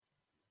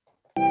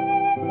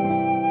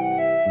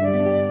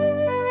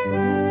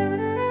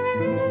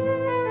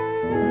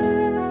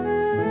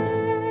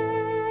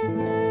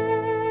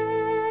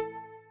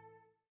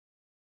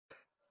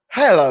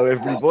Hello,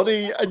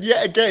 everybody, and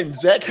yet again,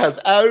 Zek has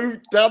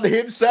outdone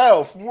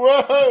himself.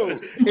 Whoa!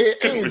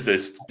 It is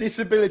resist.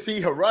 Disability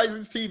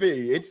Horizons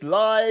TV. It's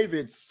live,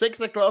 it's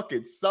 6 o'clock,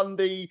 it's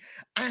Sunday,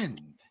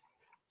 and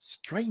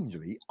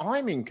strangely,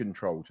 I'm in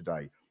control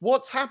today.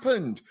 What's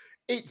happened?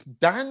 It's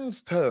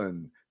Dan's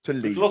turn to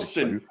lead the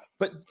show,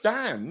 but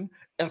Dan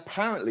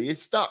apparently is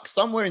stuck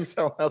somewhere in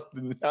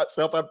Southampton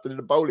in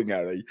a bowling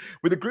alley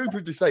with a group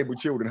of disabled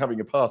children having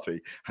a party,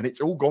 and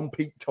it's all gone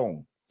Pete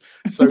Tong.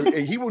 So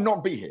he will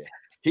not be here.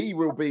 He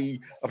will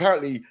be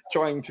apparently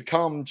trying to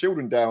calm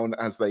children down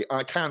as they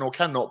can or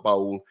cannot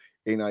bowl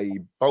in a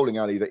bowling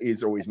alley that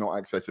is or is not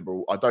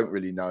accessible. I don't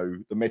really know.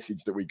 The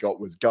message that we got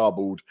was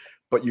garbled,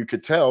 but you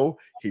could tell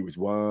he was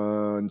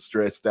one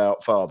stressed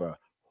out father.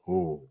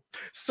 Oh,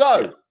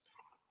 so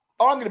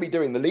I'm going to be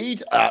doing the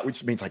lead,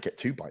 which means I get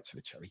 2 bites of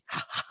the cherry.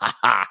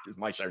 It's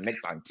my show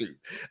next time too.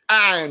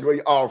 And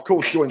we are, of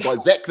course, joined by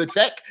Zek the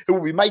Tech, who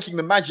will be making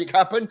the magic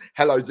happen.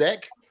 Hello,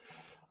 Zek.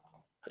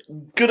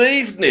 Good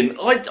evening.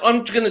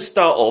 I'm going to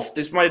start off.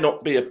 This may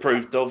not be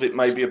approved of. It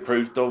may be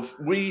approved of.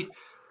 We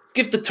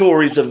give the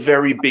Tories a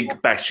very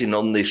big bashing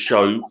on this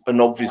show,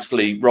 and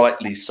obviously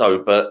rightly so.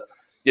 But,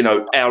 you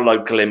know, our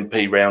local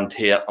MP round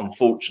here,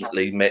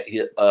 unfortunately, met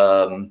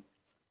a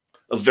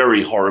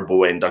very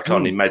horrible end. I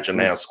can't imagine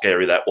how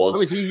scary that was.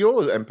 Oh, is he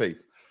your MP?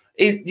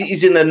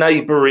 He's in a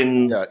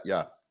neighbouring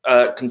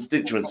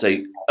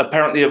constituency.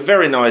 Apparently a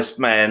very nice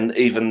man,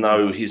 even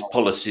though his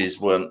policies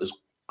weren't as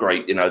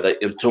great, you know, they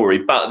were Tory.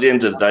 But at the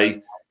end of the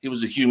day, he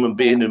was a human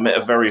being who met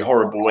a very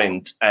horrible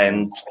end.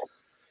 And,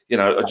 you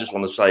know, I just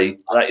want to say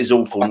that is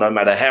awful, no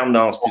matter how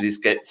nasty this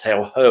gets,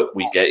 how hurt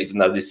we get, even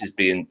though this is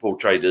being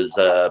portrayed as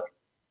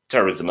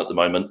terrorism at the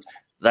moment.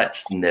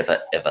 That's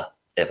never, ever,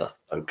 ever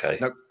okay.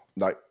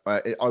 No.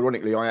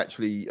 Ironically, I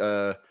actually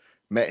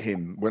met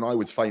him when I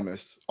was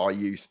famous. I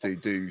used to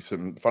do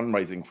some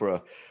fundraising for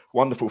a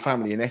wonderful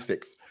family in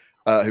Essex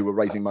who were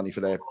raising money for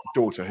their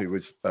daughter who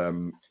was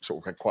sort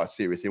of had quite a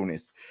serious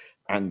illness.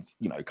 And,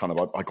 you know, kind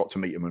of I got to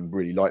meet them and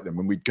really like them.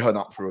 When we'd turn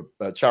up for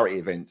charity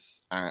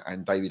events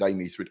and David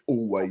Amies would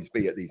always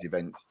be at these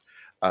events.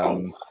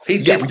 We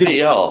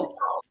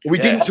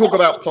didn't talk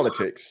about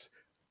politics,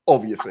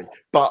 obviously,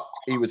 but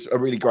he was a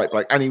really great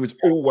bloke and he was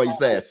always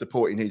there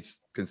supporting his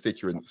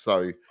constituents.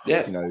 So,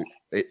 you know,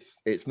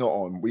 it's not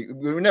on.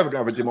 We're never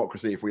going to have a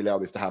democracy if we allow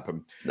this to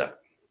happen. No.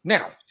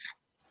 Now,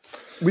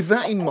 with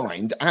that in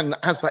mind, and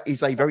as that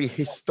is a very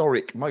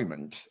historic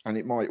moment,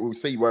 and we'll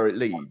see where it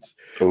leads.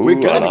 We're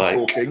going to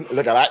be talking.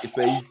 Look at that, you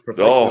see,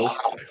 professional.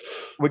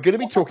 We're going to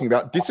be talking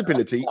about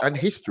disability and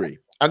history.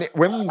 And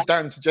when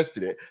Dan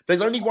suggested it,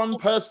 there's only one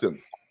person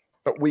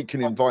that we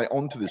can invite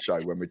onto the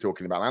show when we're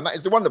talking about, and that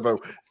is the wonderful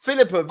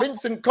Philippa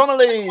Vincent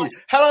Connolly.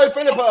 Hello,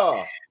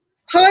 Philippa.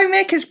 Hi,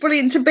 Mick. It's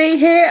brilliant to be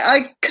here.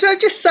 Could I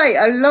just say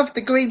I love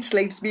the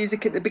Greensleeves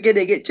music at the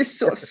beginning. It just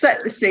sort of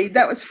set the scene.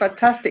 That was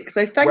fantastic.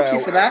 So thank you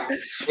for that.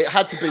 It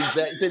had to be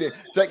Zek, didn't it?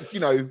 Zek, you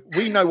know,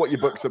 we know what your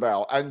book's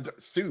about, and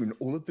soon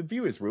all of the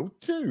viewers will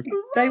too.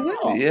 They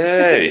will.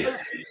 Yay.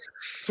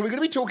 So we're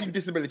going to be talking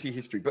disability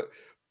history, but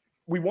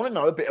we want to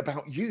know a bit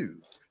about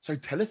you. So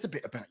tell us a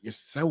bit about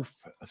yourself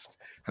first,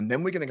 and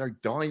then we're going to go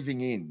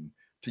diving in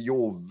to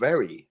your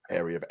very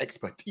area of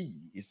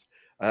expertise,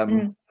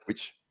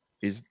 which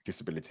is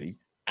disability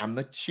and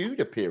the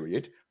Tudor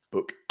period.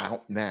 Book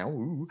out now.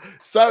 Ooh.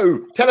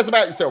 So tell us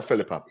about yourself,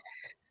 Philippa.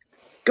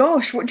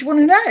 Gosh, what do you want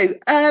to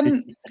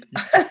know?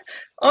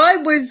 I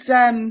was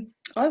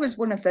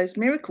one of those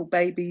miracle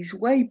babies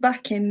way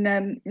back in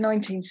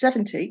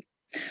 1970.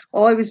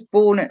 I was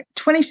born at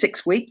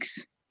 26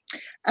 weeks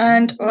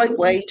and I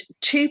weighed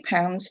 2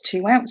 pounds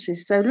 2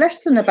 ounces, so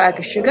less than a bag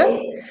of sugar.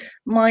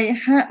 My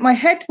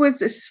head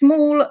was as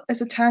small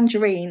as a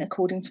tangerine,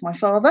 according to my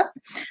father,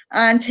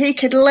 and he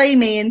could lay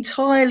me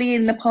entirely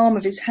in the palm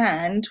of his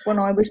hand when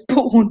I was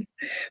born,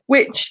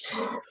 which,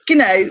 you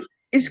know,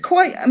 is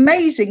quite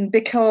amazing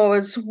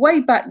because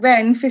way back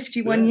then,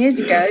 51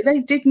 years ago, they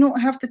did not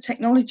have the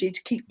technology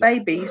to keep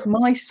babies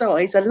my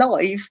size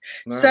alive.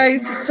 No. So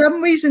for some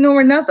reason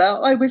or another,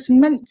 I was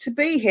meant to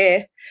be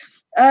here.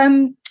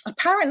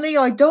 Apparently,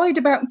 I died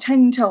about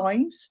 10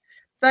 times.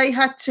 They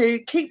had to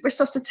keep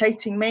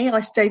resuscitating me. I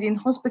stayed in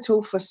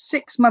hospital for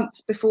 6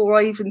 months before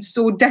I even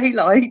saw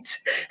daylight.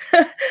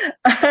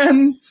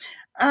 And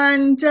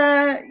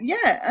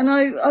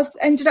I've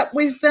ended up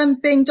with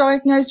being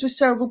diagnosed with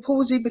cerebral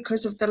palsy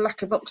because of the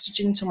lack of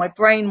oxygen to my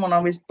brain when I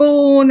was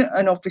born.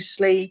 And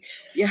obviously,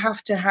 you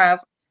have to have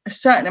a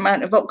certain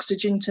amount of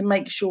oxygen to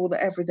make sure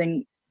that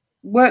everything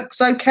works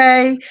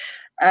okay.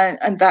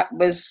 And that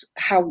was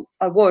how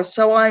I was.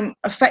 So I'm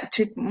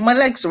affected. My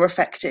legs are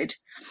affected.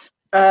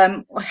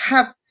 I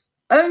have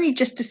only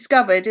just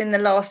discovered in the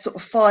last sort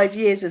of 5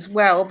 years as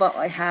well that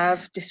I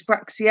have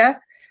dyspraxia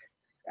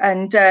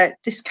and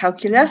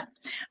dyscalculia.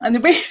 And the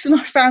reason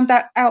I found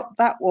out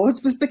that was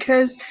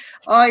because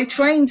I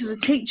trained as a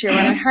teacher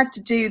and I had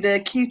to do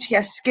the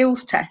QTS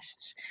skills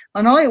tests.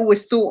 And I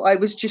always thought I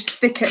was just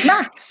thick at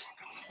maths.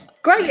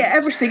 great at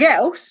everything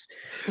else.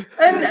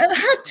 And I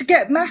had to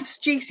get maths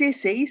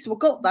GCSE, so I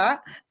got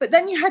that. But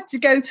then you had to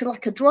go to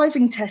like a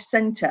driving test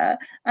centre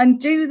and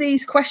do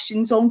these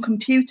questions on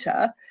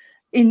computer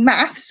in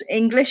maths,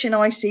 English and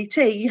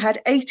ICT. You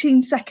had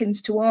 18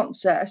 seconds to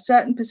answer a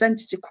certain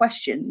percentage of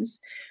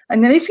questions.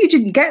 And then if you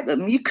didn't get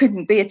them, you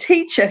couldn't be a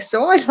teacher.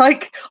 So I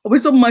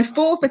was on my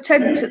 4th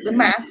attempt at the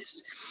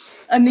maths.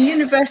 And the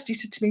university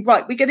said to me,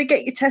 right, we're going to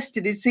get you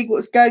tested and see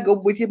what's going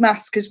on with your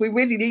maths because we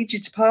really need you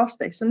to pass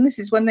this. And this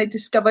is when they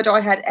discovered I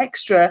had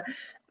extra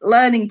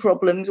learning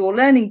problems or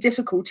learning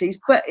difficulties,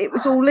 but it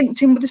was all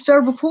linked in with the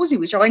cerebral palsy,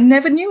 which I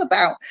never knew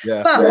about.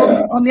 Yeah. But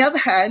on the other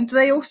hand,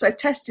 they also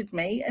tested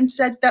me and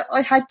said that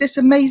I had this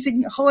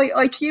amazing high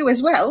IQ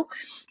as well,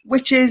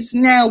 which is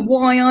now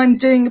why I'm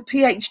doing a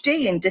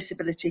PhD in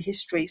disability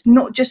history. It's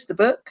not just the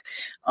book.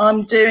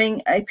 I'm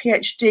doing a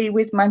PhD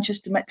with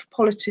Manchester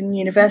Metropolitan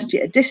University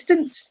at a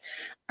distance.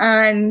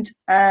 And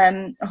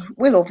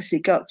we'll obviously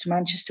go up to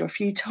Manchester a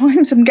few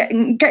times. I'm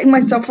getting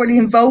myself really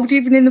involved,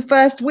 even in the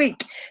first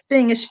week,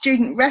 being a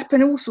student rep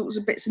and all sorts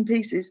of bits and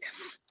pieces.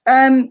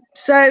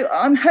 So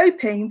I'm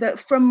hoping that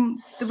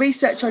from the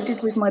research I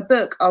did with my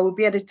book, I will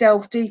be able to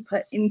delve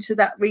deeper into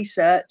that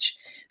research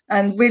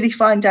and really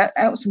find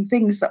out some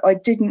things that I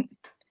didn't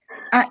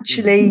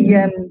actually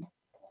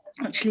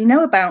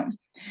know about.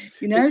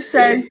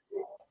 So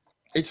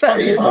it's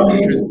funny, isn't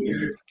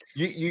it?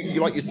 Because you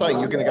like you're saying,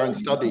 you're going to go and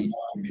study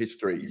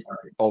history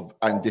of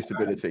and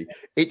disability.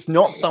 It's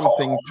not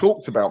something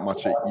talked about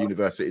much at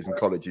universities and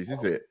colleges,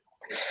 is it?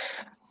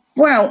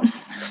 Well,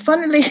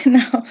 funnily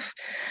enough,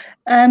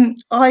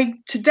 I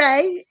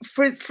today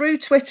through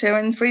Twitter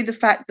and through the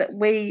fact that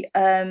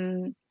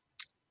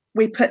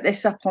we put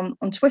this up on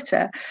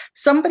Twitter,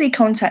 somebody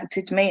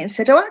contacted me and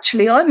said, oh,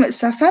 actually, I'm at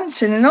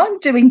Southampton and I'm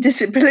doing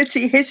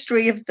disability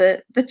history of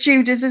the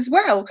Tudors as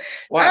well.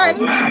 Wow.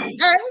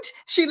 And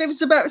she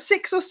lives about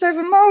 6 or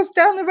 7 miles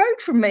down the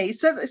road from me.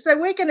 So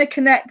we're going to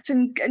connect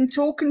and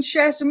talk and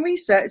share some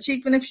research,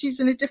 even if she's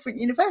in a different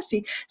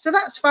university. So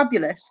that's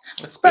fabulous.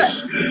 But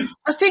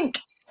I think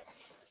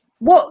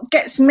what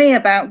gets me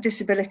about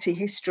disability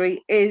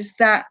history is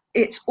that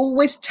it's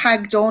always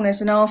tagged on as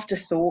an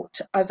afterthought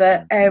to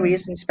other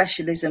areas and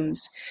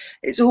specialisms.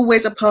 It's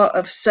always a part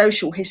of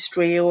social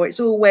history, or it's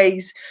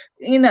always,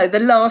 the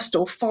last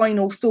or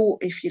final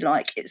thought, if you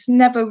like. It's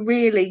never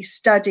really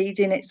studied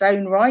in its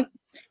own right,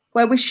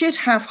 where we should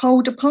have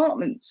whole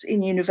departments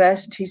in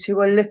universities who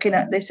are looking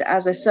at this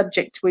as a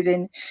subject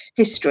within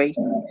history,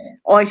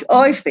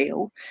 I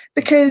feel,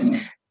 because...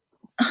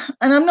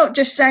 And I'm not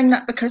just saying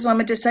that because I'm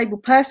a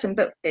disabled person,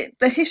 but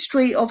the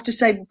history of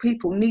disabled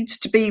people needs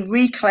to be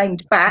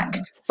reclaimed back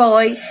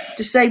by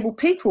disabled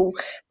people,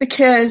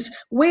 because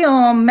we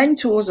are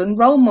mentors and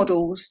role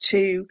models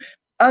to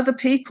other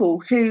people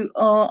who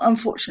are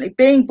unfortunately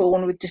being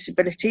born with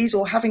disabilities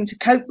or having to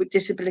cope with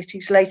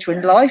disabilities later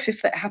in life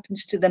if it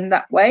happens to them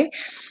that way.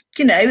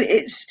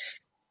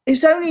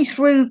 It's only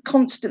through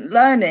constant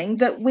learning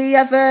that we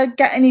ever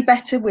get any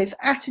better with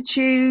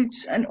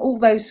attitudes and all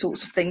those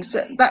sorts of things.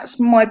 That's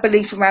my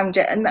belief around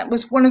it. And that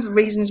was one of the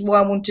reasons why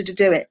I wanted to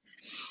do it.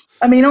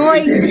 I mean,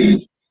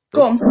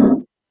 go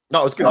on. No,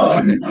 I was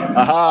going to say,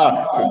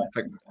 I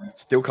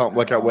still can't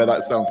work out where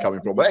that sound's coming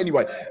from. But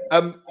anyway,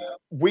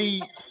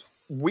 we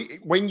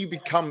when you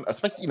become,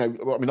 especially, I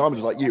mean, I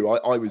was like you,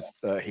 I was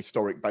a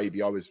historic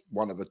baby. I was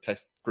one of a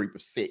test group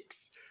of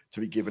 6 to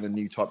be given a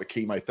new type of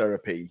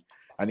chemotherapy.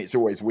 And it's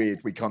always weird.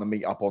 We kind of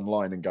meet up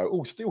online and go,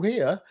 oh, still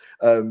here.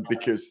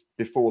 Because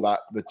before that,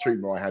 the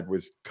tumor I had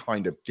was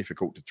kind of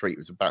difficult to treat. It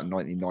was about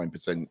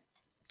 99%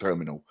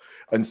 terminal.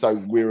 And so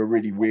we're a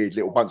really weird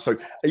little bunch. So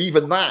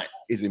even that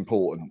is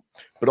important.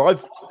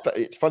 But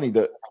it's funny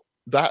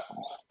that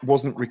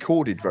wasn't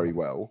recorded very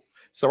well.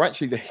 So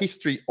actually the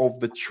history of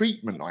the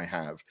treatment I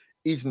have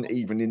isn't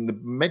even in the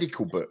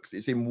medical books.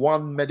 It's in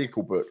one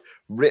medical book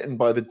written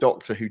by the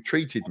doctor who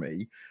treated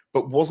me,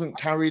 but wasn't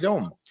carried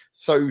on.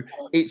 So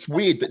it's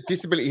weird that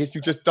disability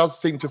history just does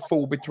seem to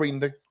fall between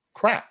the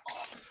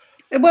cracks.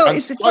 Well,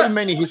 and so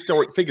many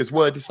historic figures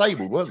were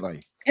disabled, weren't they?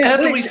 Yeah, how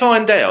do we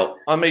find out?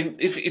 I mean,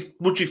 if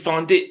would you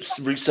find it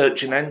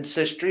researching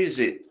ancestry? Is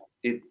it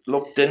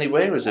logged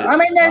anywhere? Is it? I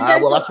mean,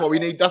 well, that's what we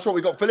need. That's what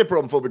we got Philippa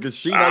on for, because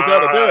she knows how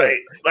to do it.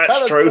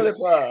 That's true.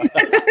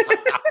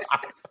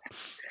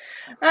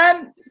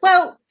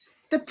 Well,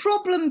 the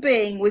problem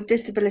being with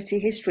disability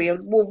history, or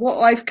what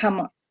I've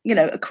come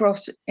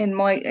across in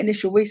my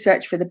initial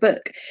research for the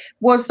book,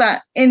 was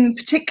that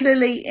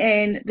particularly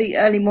in the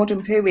early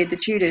modern period, the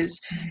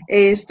Tudors,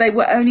 is they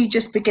were only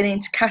just beginning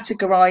to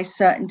categorize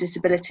certain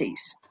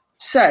disabilities.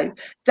 So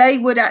they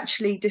would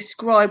actually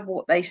describe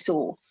what they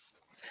saw.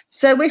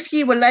 So if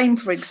you were lame,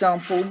 for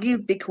example,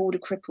 you'd be called a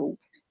cripple.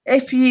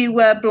 If you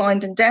were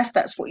blind and deaf,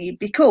 that's what you'd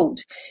be called.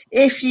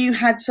 If you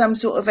had some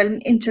sort of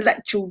an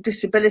intellectual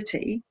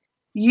disability,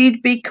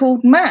 you'd be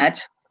called mad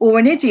or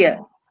an idiot,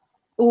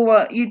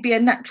 or you'd be a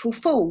natural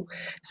fool.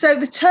 So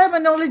the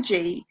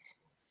terminology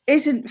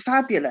isn't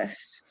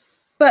fabulous,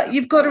 but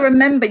you've got to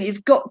remember,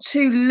 you've got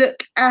to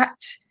look at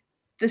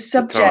the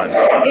subject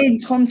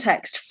in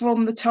context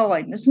from the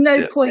time. There's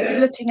no point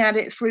looking at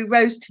it through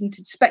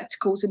rose-tinted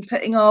spectacles and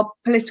putting our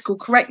political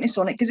correctness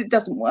on it, because it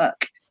doesn't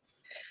work.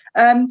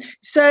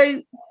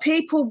 So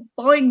people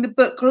buying the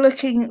book,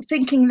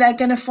 thinking they're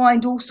going to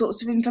find all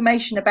sorts of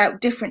information about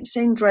different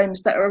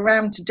syndromes that are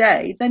around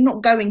today, they're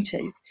not going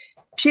to,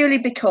 purely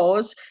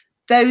because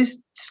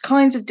those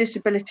kinds of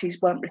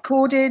disabilities weren't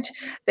recorded.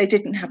 They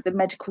didn't have the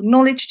medical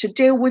knowledge to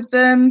deal with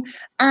them.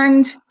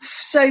 And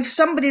so for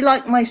somebody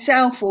like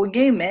myself or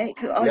you,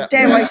 Mick,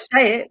 I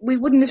say it, we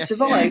wouldn't have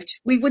survived.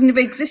 We wouldn't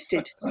have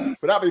existed. But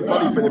that'd be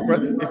funny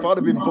if I'd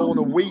have been born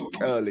a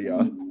week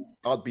earlier,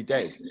 I'd be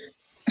dead.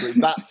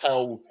 That's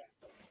how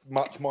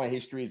much my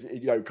history is,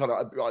 kind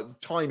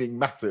of timing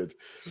mattered.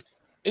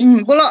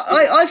 Well,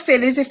 I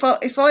feel as if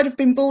I'd have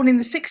been born in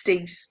the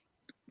 60s,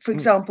 for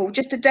example,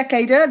 just a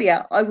decade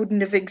earlier, I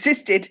wouldn't have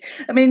existed.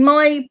 I mean,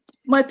 my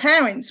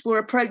parents were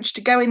approached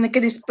to go in the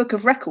Guinness Book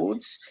of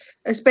Records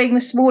as being the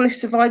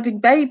smallest surviving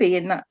baby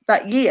in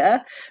that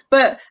year.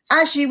 But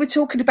as you were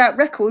talking about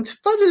records,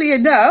 funnily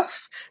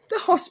enough, the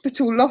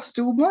hospital lost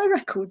all my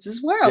records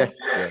as well.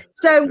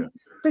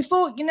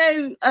 Before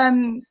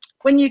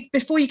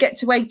you get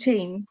to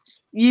 18,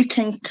 you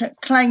can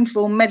claim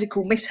for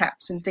medical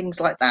mishaps and things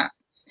like that.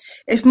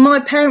 If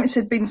my parents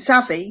had been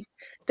savvy,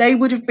 they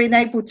would have been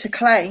able to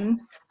claim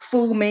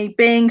for me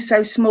being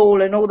so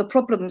small and all the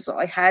problems that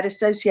I had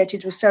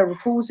associated with cerebral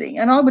palsy,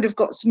 and I would have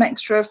got some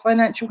extra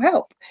financial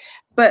help.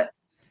 But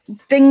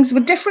things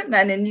were different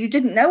then, and you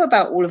didn't know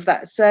about all of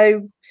that.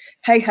 So,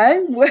 hey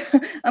ho,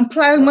 I'm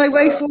ploughing my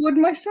way forward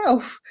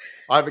myself.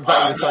 I have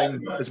exactly the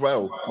same as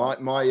well.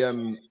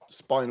 My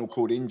spinal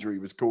cord injury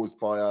was caused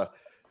by a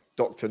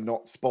doctor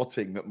not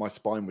spotting that my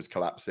spine was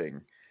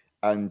collapsing,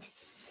 and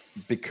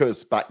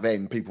because back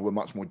then people were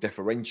much more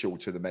deferential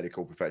to the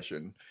medical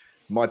profession,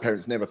 my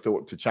parents never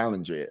thought to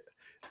challenge it.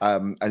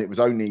 And it was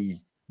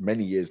only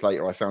many years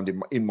later I found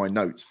in my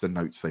notes, the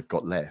notes they've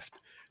got left,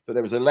 that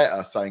there was a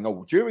letter saying,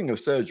 during a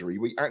surgery,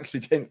 we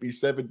accidentally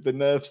severed the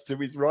nerves to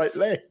his right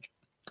leg.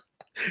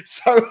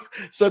 So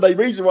the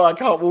reason why I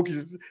can't walk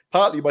is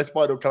partly my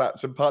spinal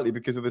collapse and partly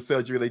because of the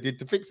surgery they did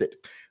to fix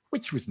it,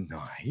 which was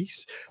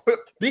nice. But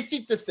this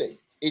is the thing,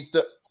 is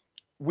that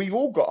we've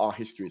all got our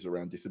histories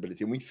around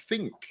disability and we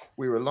think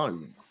we're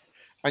alone.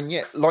 And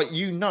yet,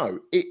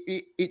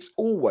 it's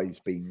always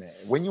been there.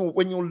 When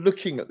you're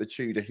looking at the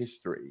Tudor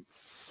history,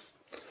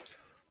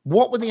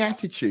 what were the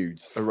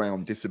attitudes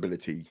around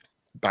disability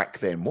back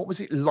then? What was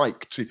it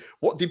like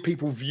what did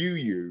people view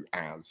you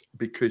as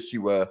because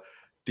you were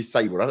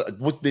disabled?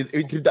 Was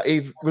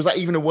that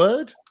even a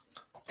word?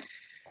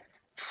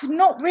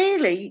 Not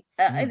really.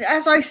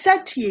 As I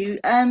said to you,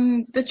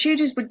 the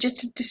Tudors would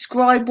just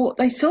describe what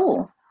they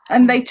saw,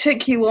 and they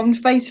took you on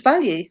face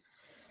value.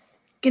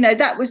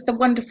 That was the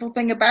wonderful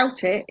thing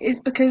about it, is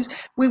because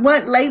we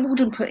weren't labelled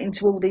and put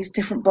into all these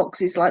different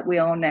boxes like we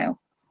are now.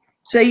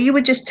 So you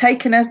were just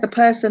taken as the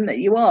person that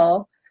you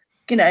are,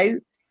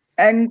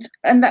 and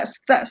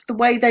that's the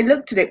way they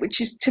looked at it, which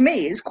is, to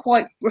me, is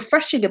quite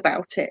refreshing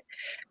about it.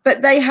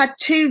 But they had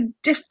two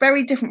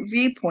very different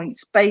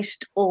viewpoints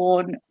based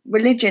on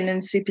religion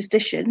and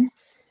superstition.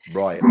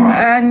 Right.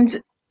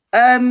 And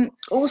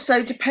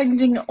also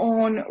depending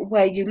on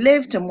where you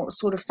lived and what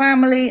sort of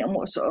family and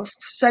what sort of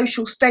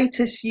social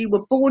status you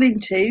were born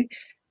into,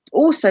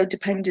 also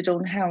depended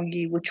on how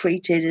you were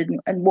treated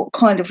and what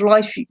kind of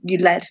life you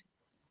led.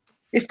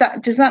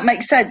 Does that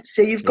make sense?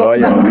 So you've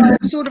got that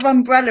sort of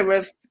umbrella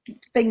of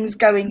things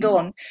going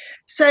on.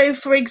 So,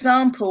 for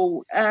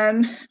example,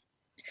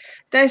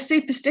 their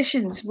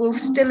superstitions were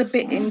still a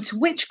bit into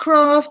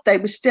witchcraft. They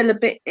were still a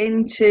bit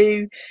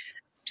into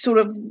sort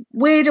of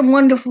weird and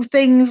wonderful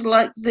things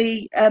like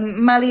the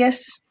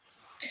Malleus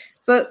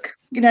book,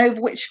 of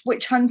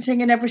witch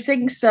hunting and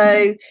everything.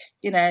 So,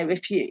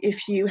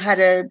 if you had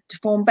a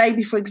deformed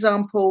baby, for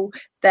example,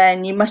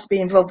 then you must be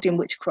involved in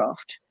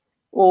witchcraft,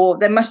 or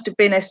there must have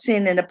been a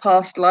sin in a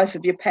past life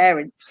of your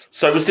parents.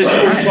 So was this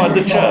pushed by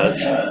the church?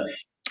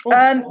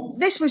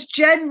 This was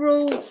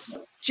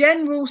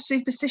general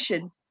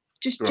superstition,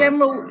 just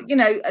general,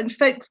 and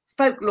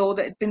folklore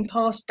that had been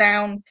passed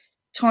down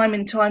time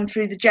and time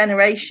through the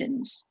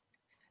generations,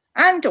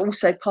 and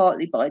also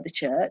partly by the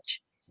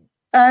church.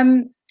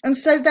 And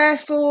so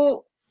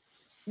therefore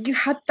you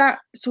had that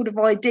sort of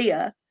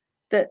idea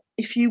that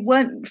if you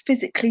weren't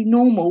physically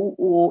normal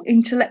or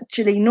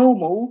intellectually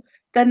normal,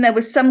 then there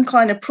was some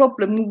kind of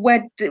problem.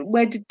 Where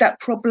did that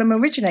problem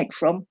originate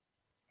from?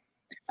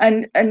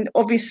 And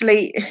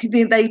obviously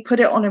they put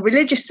it on a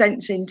religious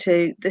sense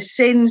into the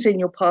sins in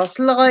your past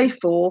life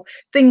or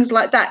things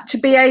like that, to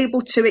be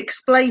able to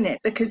explain it,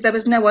 because there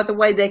was no other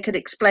way they could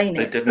explain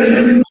it. They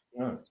didn't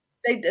know.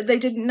 They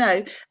didn't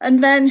know.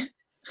 And then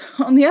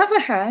on the other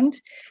hand,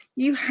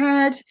 you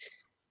had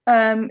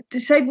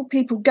disabled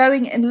people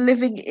going and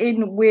living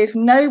in with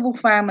noble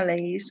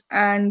families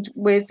and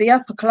with the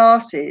upper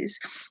classes,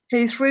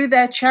 who through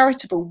their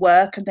charitable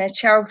work and their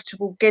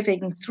charitable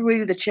giving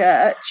through the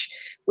church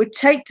would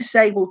take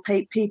disabled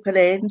people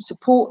in,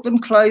 support them,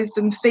 clothe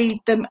them, feed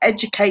them,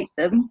 educate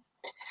them.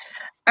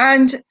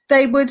 and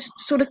they would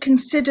sort of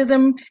consider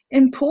them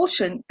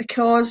important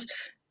because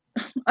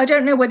I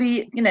don't know whether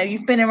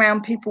you've been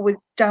around people with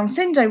Down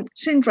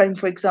syndrome,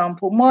 for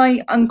example.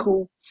 My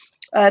uncle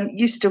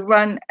used to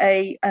run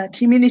a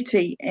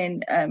community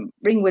in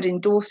Ringwood in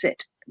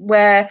Dorset,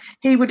 where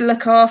he would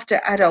look after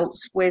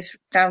adults with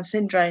Down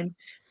syndrome,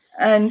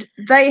 and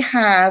they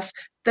have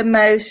the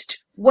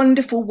most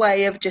wonderful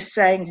way of just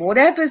saying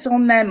whatever's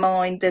on their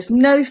mind. There's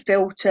no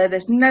filter,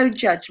 there's no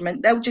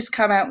judgment. They'll just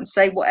come out and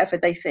say whatever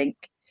they think.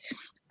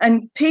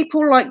 And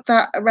people like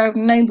that around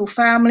noble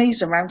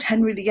families, around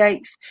Henry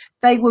VIII,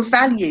 they were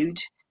valued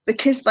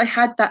because they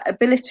had that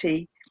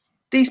ability.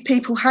 These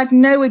people had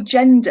no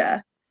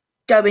agenda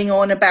going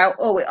on about,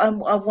 I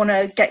want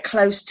to get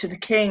close to the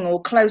king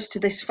or close to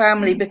this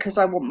family because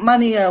I want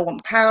money, I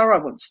want power, I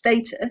want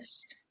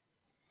status.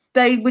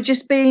 They were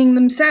just being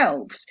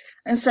themselves.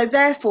 And so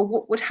therefore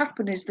what would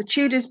happen is the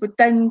Tudors would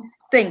then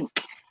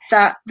think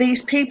that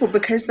these people,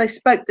 because they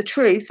spoke the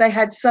truth, they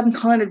had some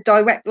kind of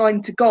direct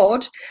line to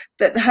God,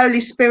 that the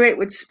Holy Spirit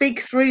would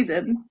speak through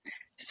them.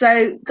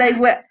 So they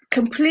were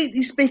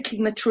completely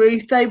speaking the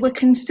truth. They were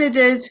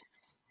considered,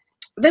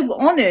 they were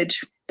honoured.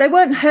 They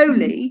weren't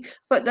holy,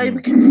 but they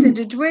were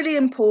considered really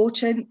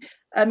important.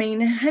 I mean,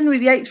 Henry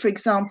VIII, for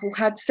example,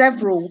 had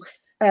several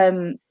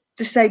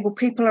disabled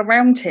people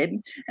around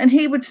him, and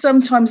he would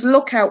sometimes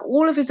lock out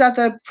all of his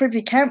other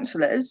privy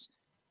councillors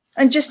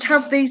and just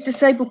have these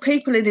disabled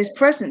people in his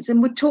presence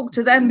and would talk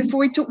to them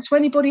before he talked to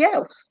anybody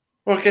else.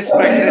 Well, I guess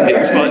back then it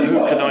was like, who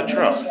can I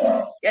trust?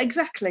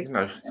 Exactly.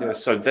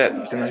 So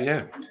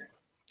that,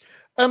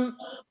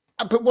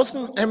 But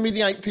wasn't Henry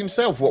VIII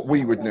himself what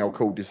we would now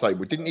call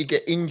disabled? Didn't he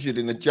get injured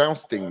in a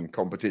jousting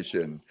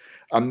competition?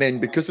 And then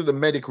because of the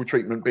medical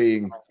treatment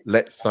being,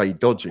 let's say,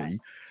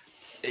 dodgy,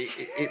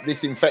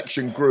 this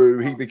infection grew,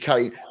 he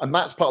became, and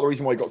that's part of the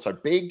reason why he got so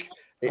big.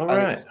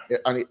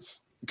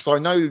 It's because I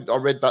know I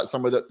read that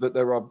somewhere that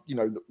there are,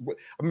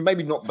 I mean,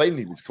 maybe not then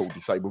he was called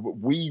disabled, but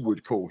we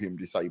would call him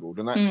disabled.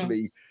 And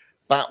actually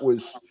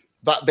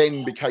that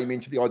then became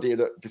into the idea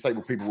that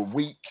disabled people were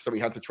weak. So he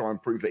had to try and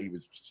prove that he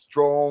was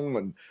strong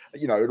and,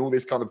 and all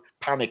this kind of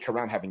panic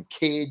around having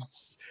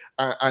kids.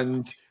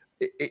 And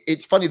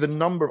it's funny, the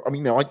number, I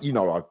mean, I've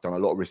done a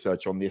lot of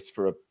research on this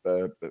for a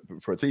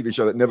TV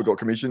show that never got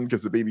commissioned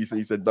because the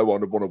BBC said no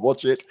one would want to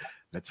watch it.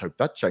 Let's hope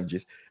that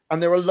changes.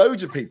 And there are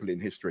loads of people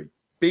in history,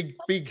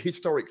 big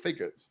historic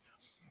figures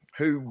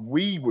who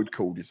we would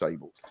call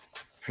disabled,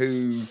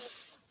 who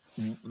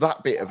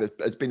that bit of it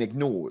has been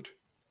ignored,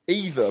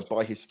 either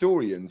by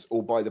historians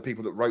or by the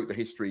people that wrote the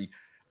history,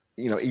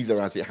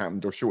 either as it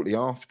happened or shortly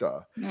after.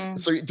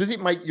 So does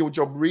it make your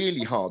job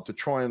really hard to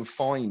try and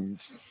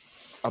find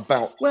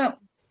about,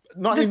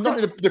 not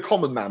the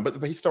common man, but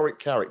the historic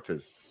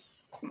characters?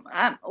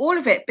 All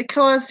of it,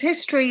 because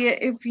history,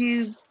 if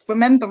you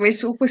remember,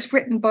 is always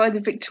written by the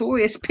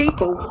victorious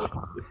people,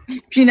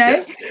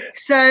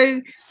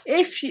 So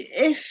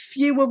if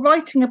you were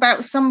writing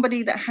about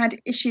somebody that had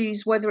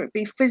issues, whether it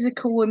be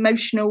physical,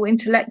 emotional,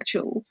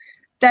 intellectual,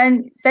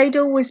 then they'd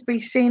always be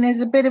seen as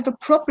a bit of a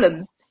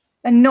problem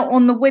and not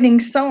on the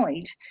winning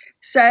side.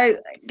 So,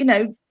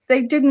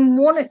 they didn't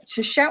want it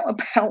to shout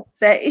about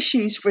their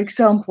issues, for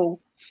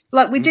example.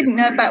 Like we didn't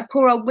know about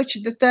poor old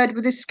Richard III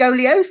with his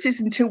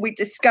scoliosis until we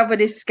discovered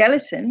his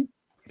skeleton.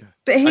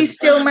 But he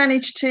still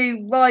managed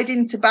to ride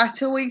into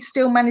battle. He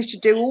still managed to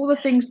do all the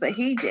things that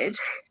he did.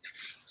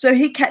 So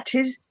he kept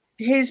his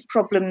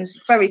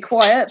problems very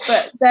quiet.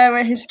 But there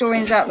are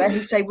historians out there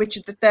who say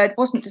Richard III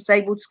wasn't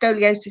disabled.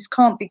 Scoliosis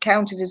can't be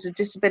counted as a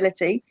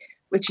disability,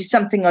 which is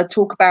something I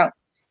talk about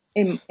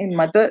in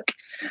my book.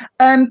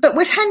 But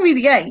with Henry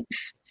VIII,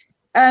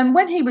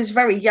 when he was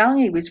very young,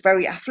 he was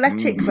very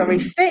athletic, very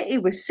fit. He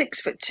was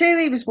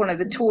 6'2". He was one of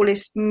the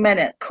tallest men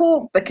at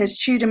court because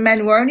Tudor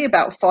men were only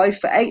about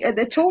 5'8" at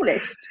their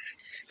tallest.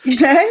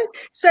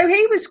 So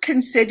he was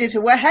considered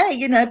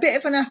a bit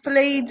of an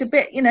athlete, a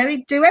bit,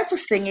 he'd do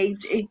everything.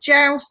 He'd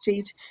joust,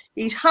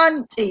 he'd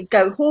hunt, he'd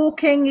go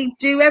hawking, he'd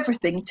do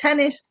everything.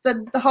 Tennis,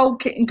 the whole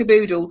kit and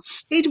caboodle.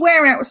 He'd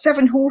wear out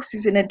 7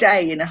 horses in a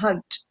day in a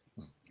hunt.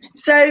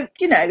 So,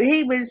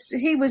 he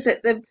was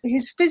at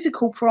his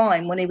physical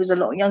prime when he was a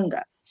lot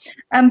younger.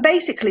 And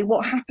basically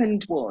what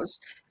happened was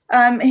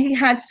he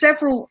had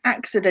several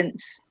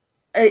accidents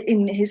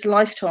in his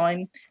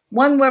lifetime.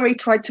 One where he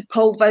tried to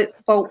pole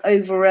vault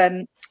over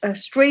a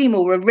stream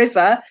or a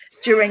river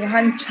during a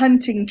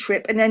hunting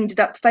trip and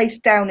ended up face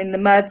down in the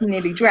mud and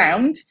nearly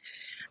drowned.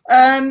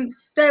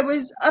 There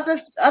was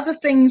other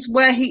things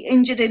where he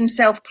injured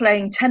himself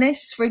playing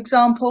tennis, for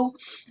example,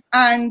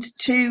 and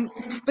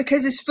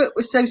because his foot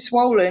was so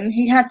swollen,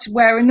 he had to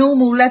wear a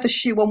normal leather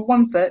shoe on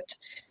one foot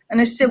and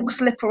a silk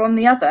slipper on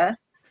the other.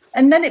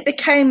 And then it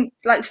became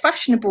like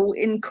fashionable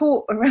in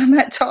court around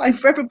that time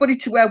for everybody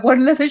to wear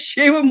one leather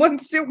shoe and one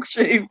silk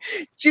shoe.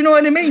 Do you know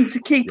what I mean? To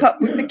keep up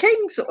with the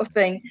king sort of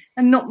thing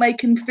and not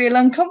make him feel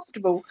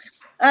uncomfortable.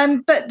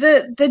 But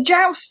the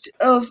joust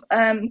of,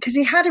 because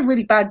he had a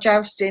really bad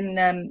joust in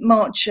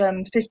March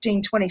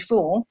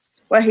 1524,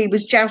 where he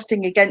was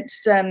jousting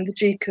against the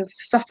Duke of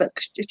Suffolk,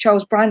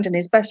 Charles Brandon,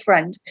 his best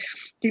friend.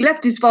 He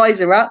left his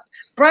visor up.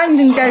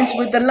 Brandon goes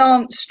with the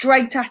lance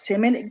straight at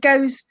him, and it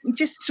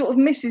just sort of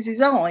misses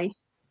his eye.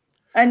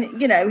 And,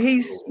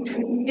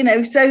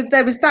 so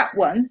there was that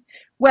one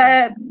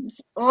where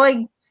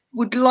I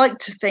would like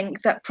to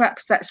think that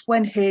perhaps that's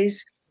when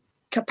his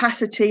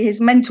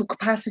mental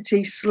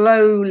capacity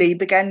slowly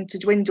began to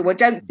dwindle. I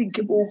don't think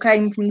it all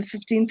came from the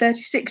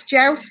 1536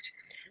 joust,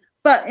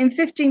 but in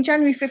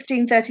January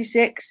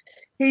 1536,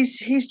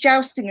 he's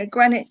jousting at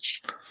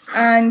Greenwich,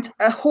 and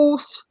a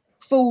horse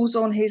falls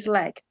on his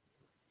leg.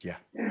 Yeah,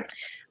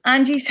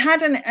 and he's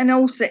had an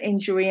ulcer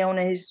injury on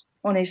his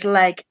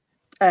leg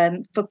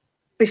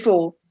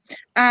before,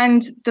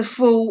 and the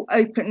fall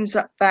opens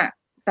up that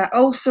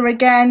ulcer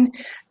again.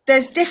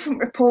 There's different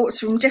reports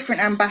from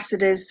different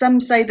ambassadors. Some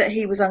say that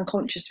he was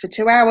unconscious for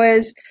 2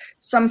 hours.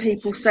 Some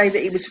people say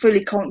that he was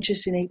fully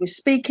conscious and he was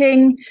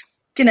speaking.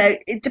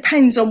 It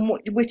depends on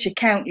which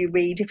account you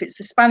read. If it's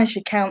the Spanish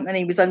account, then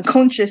he was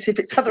unconscious. If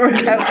it's other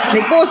accounts, then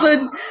he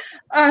wasn't.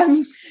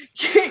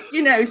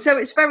 So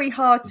it's very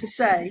hard to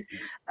say.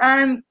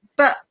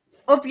 But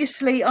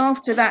obviously,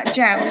 after that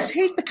joust,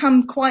 he'd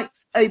become quite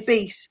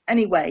obese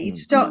anyway. He'd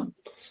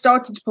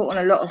started to put on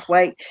a lot of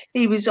weight.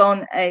 He was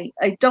on a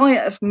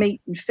diet of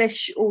meat and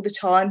fish all the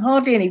time,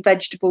 hardly any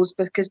vegetables,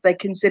 because they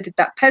considered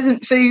that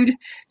peasant food.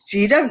 So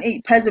you don't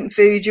eat peasant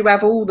food, you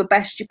have all the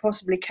best you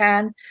possibly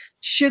can.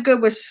 Sugar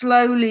was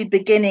slowly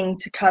beginning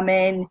to come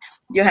in.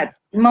 You had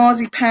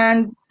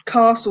marzipan,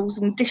 castles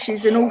and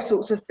dishes and all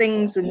sorts of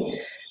things and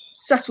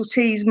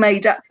subtleties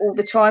made up all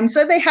the time.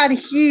 So they had a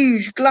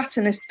huge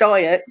gluttonous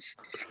diet.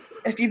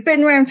 If you've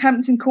been around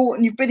Hampton Court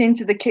and you've been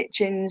into the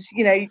kitchens,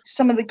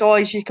 some of the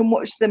guys, you can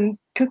watch them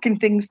cooking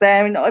things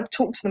there, and I've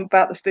talked to them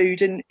about the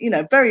food, and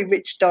very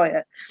rich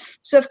diet.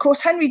 So of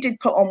course Henry did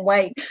put on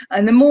weight,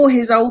 and the more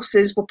his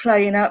ulcers were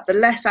playing up, the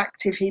less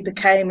active he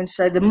became, and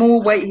so the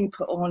more weight he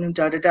put on, and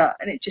and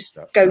it just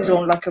goes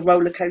on like a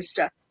roller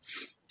coaster.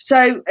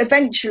 So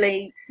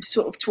eventually,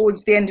 sort of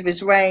towards the end of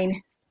his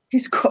reign,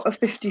 he's got a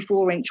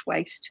 54-inch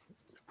waist,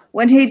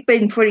 when he'd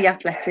been pretty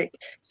athletic.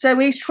 So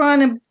he's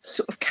trying to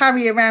sort of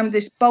carry around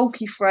this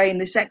bulky frame,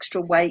 this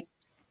extra weight.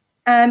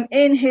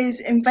 In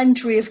his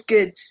inventory of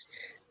goods,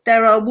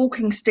 there are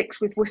walking sticks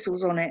with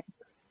whistles on it.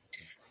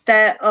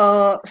 There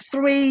are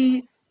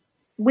 3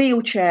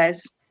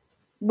 wheelchairs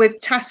with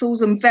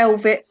tassels and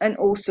velvet and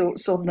all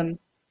sorts on them.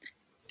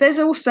 There's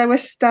also a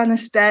Stanner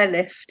stair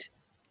lift,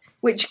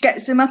 which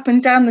gets him up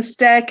and down the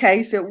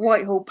staircase at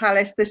Whitehall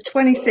Palace. There's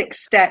 26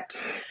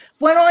 steps.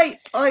 When I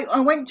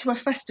went to a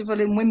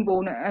festival in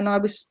Wimborne, and I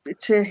was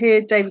to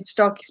hear David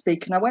Starkey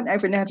speak, and I went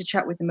over and had a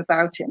chat with him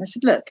about it. And I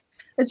said, look,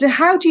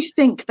 how do you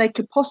think they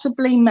could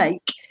possibly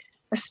make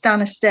a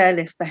Stanner stair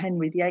lift for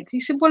Henry VIII? He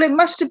said, well, it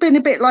must have been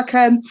a bit like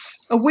a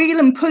wheel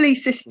and pulley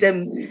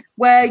system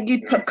where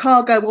you'd put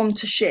cargo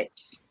onto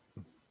ships,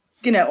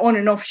 on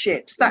and off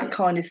ships, that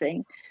kind of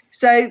thing.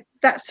 So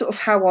that's sort of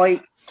how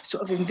I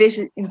sort of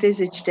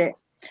envisaged it.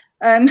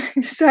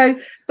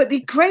 But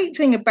the great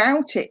thing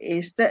about it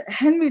is that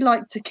Henry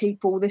liked to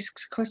keep all this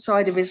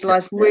side of his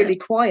life really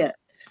quiet.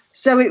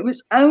 So it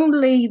was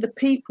only the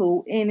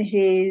people in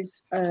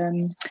his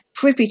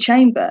privy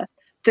chamber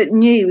that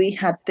knew he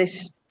had the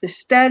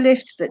stair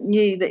lift, that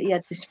knew that he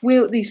had these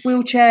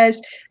wheelchairs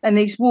and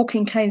these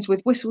walking canes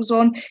with whistles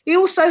on. He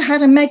also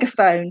had a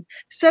megaphone.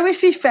 So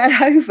if he fell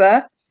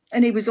over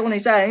and he was on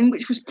his own,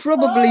 which was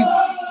probably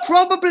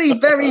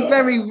very,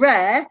 very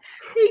rare,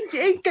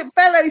 he'd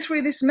bellow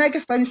through this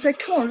megaphone and say,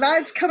 come on,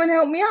 lads, come and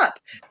help me up.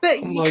 But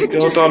oh my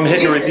God, I'm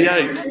Henry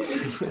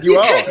VIII. You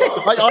are.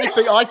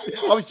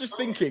 I was just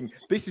thinking,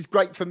 this is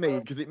great for me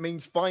because it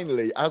means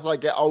finally, as I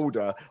get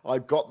older,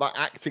 I've got that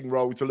acting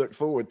role to look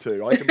forward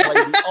to. I can play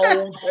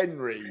the old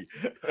Henry.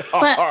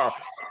 But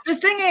the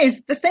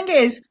thing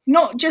is,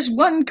 not just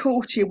one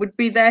courtier would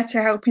be there to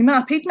help him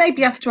up. He'd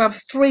maybe have to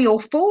have 3 or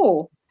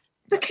 4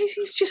 because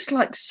he's just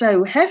like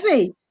so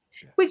heavy,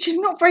 which is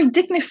not very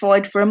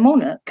dignified for a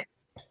monarch.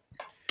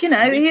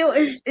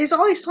 His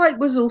eyesight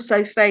was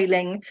also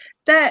failing.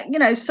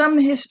 Some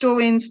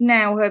historians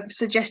now have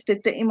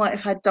suggested that he might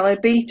have had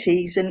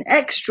diabetes and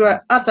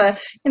extra other,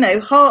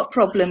 heart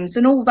problems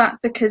and all that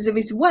because of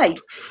his weight.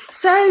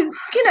 So,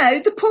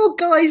 the poor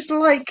guy's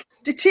like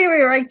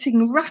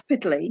deteriorating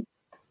rapidly.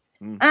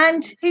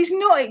 And he's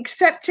not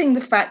accepting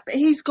the fact that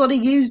he's got to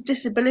use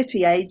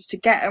disability aids to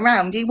get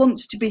around. He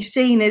wants to be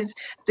seen as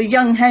the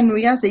young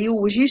Henry as he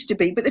always used to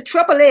be. But the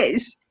trouble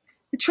is,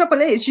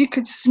 you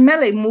could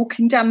smell him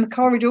walking down the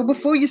corridor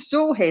before you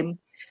saw him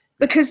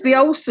because the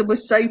ulcer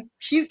was so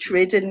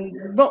putrid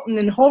and rotten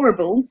and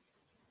horrible.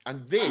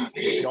 And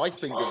I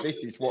think that this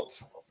is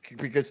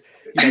because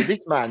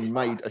this man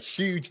made a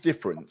huge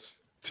difference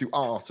to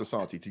our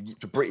society,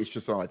 to British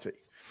society.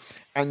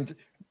 And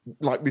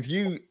like with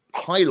you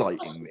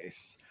highlighting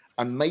this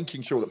and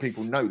making sure that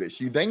people know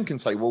this, you then can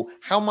say, well,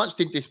 how much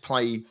did this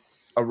play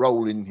a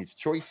role in his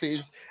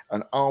choices?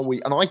 And are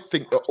we? And I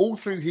think that all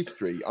through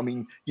history, I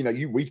mean,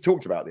 we've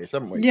talked about this,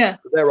 haven't we? Yeah.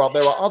 There are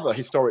other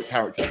historic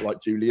characters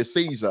like Julius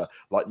Caesar,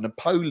 like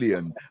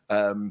Napoleon,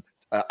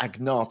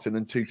 Akhenaten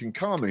and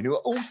Tutankhamun, who are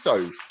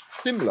also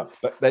similar,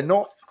 but they're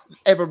not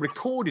ever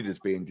recorded as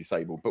being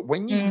disabled. But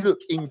when you look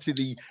into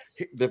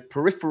the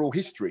peripheral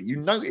history, you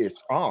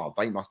notice,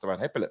 they must have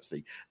had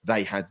epilepsy.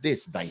 They had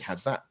this, they had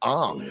that.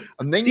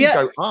 And then you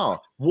go,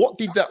 what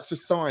did that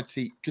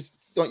society? Because,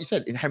 like you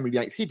said, in Henry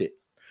VIII hid it.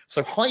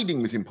 So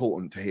hiding was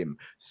important to him.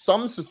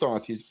 Some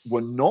societies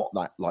were not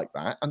like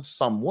that, and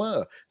some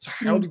were. So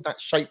how did that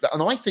shape that?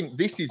 And I think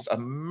this is a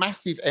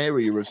massive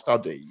area of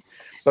study.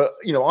 But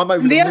I'm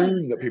over the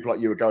moon that people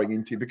like you are going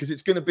into, because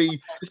it's going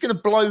to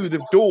blow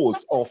the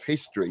doors off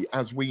history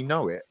as we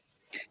know it.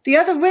 The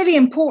other really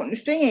important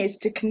thing is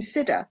to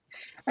consider.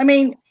 I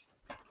mean,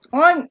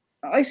 I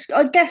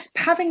guess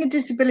having a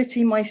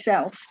disability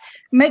myself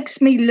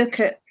makes me look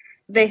at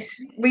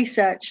this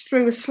research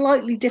through a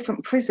slightly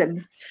different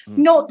prism.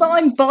 Not that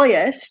I'm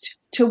biased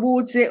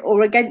towards it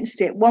or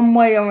against it one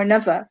way or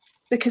another,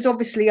 because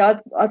obviously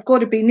I've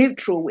got to be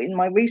neutral in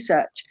my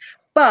research.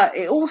 But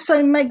it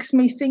also makes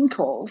me think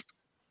of,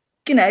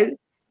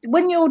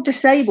 when you're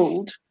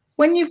disabled,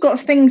 when you've got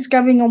things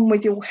going on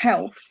with your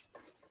health,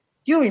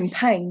 you're in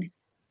pain.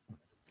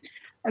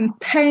 And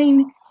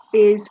pain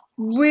is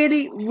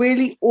really,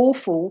 really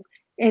awful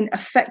in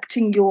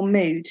affecting your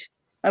mood.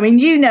 I mean,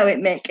 you know it,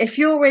 Mick. If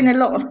you're in a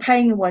lot of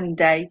pain one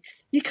day,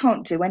 you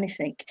can't do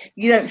anything.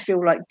 You don't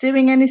feel like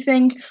doing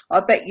anything. I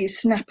bet you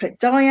snap at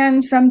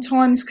Diane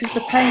sometimes because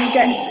the pain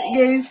gets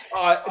you.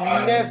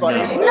 I never.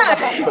 No,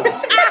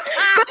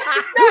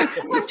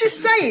 I'm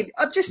just saying.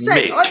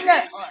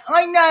 Mick.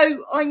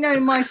 I know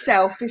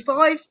myself.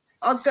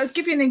 I'll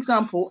give you an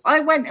example. I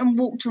went and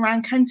walked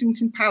around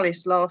Kensington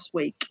Palace last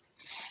week,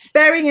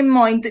 bearing in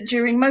mind that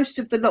during most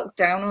of the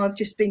lockdown, I've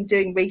just been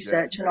doing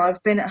research and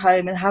I've been at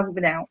home and haven't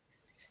been out.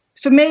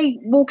 For me,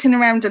 walking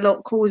around a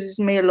lot causes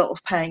me a lot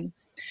of pain.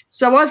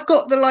 So I've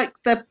got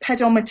the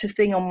pedometer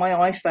thing on my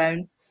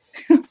iPhone.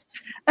 And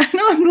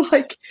I'm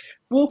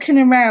walking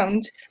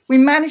around. We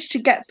managed to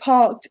get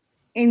parked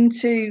in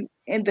the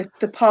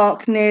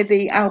park near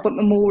the Albert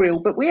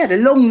Memorial, but we had a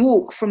long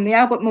walk from the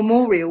Albert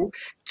Memorial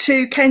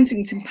to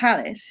Kensington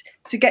Palace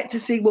to get to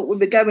see what we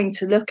were going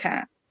to look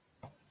at.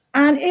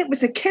 And it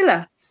was a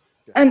killer.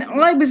 And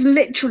I was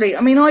literally,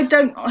 I mean, I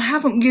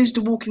haven't used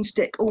a walking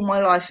stick all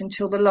my life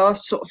until the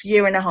last sort of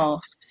year and a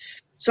half.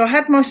 So I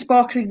had my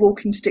sparkly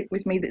walking stick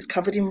with me that's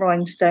covered in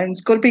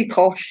rhinestones. Got to be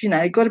posh,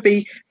 got to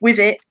be with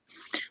it.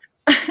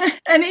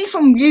 And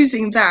even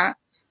using that,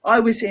 I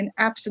was in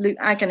absolute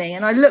agony.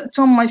 And I looked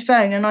on my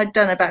phone and I'd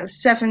done about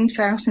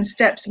 7,000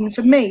 steps. And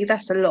for me,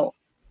 that's a lot.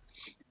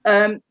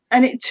 And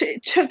it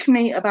took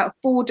me about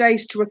 4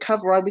 days to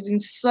recover. I was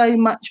in so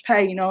much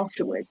pain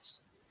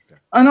afterwards.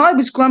 And I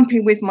was grumpy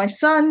with my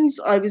sons.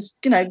 I was,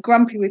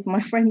 grumpy with my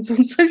friends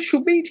on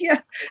social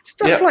media,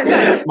 stuff like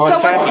that. My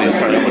family's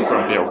saying I'm a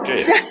grumpy old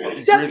kid.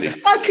 So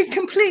really. I could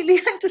completely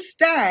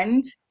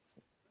understand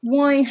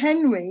why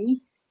Henry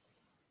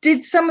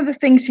did some of the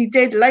things he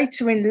did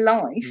later in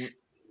life,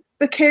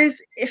 because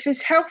if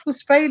his health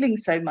was failing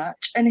so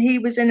much and he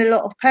was in a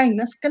lot of pain,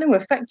 that's going to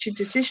affect your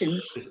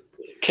decisions.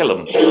 Kill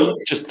them.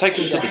 Just take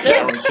them to the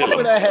tower and kill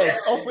them.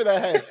 Off with their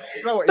head.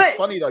 You know what? It's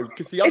funny though,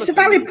 because the other it's a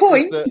valid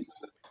point.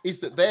 Is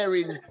that they're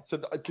in? So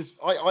because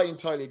I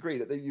entirely agree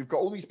that you've got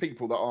all these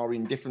people that are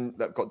in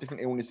that've got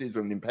different illnesses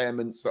and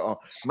impairments that are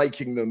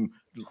making them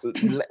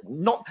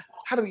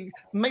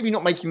maybe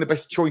not making the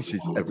best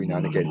choices every now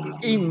and again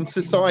in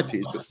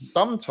societies that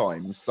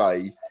sometimes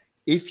say,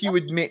 if you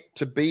admit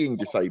to being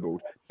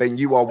disabled, then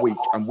you are weak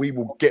and we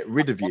will get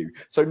rid of you.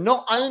 So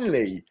not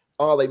only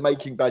are they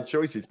making bad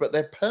choices, but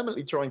they're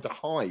permanently trying to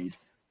hide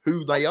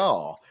who they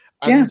are.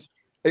 And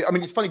I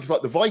mean, it's funny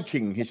because the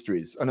Viking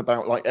histories and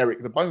about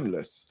Eric the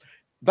Boneless,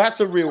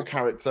 that's a real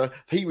character.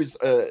 He was,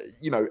 a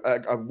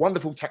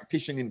wonderful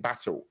tactician in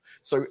battle.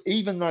 So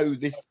even though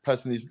this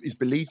person is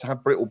believed to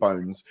have brittle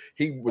bones,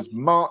 he was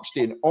marched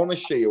in on a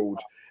shield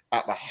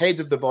at the head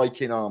of the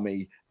Viking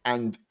army,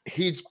 and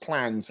his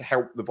plans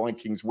helped the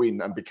Vikings win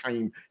and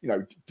became,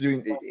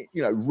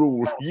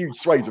 rule huge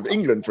swathes of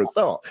England for a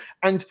start.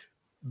 And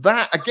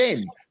that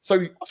again,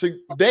 so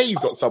there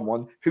you've got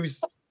someone who's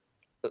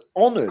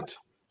honoured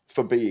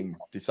for being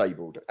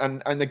disabled,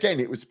 and again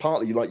it was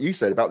partly, like you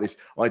said, about this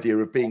idea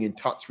of being in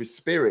touch with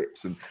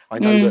spirits. And I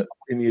know that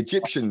in the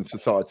Egyptian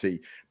society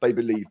they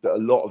believed that a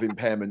lot of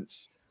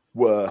impairments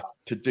were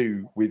to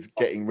do with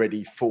getting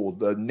ready for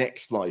the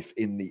next life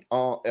in the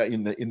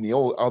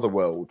other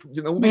world.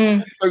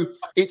 So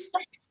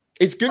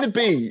it's going to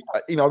be,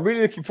 I'm really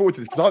looking forward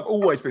to this, because I've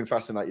always been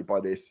fascinated by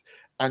this,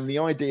 and the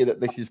idea that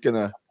this is going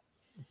to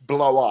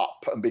blow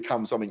up and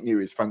become something new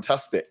is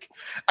fantastic.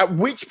 At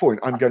which point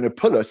I'm going to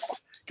pull us,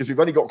 because we've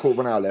only got a quarter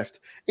of an hour left,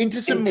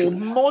 into some more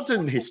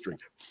modern history.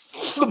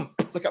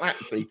 Look at that,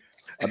 see.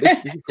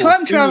 This is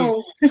time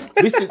travel.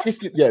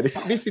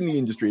 This in the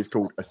industry is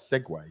called a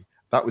segue.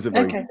 That was a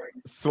very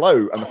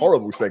slow and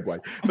horrible segue.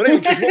 But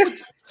anyway,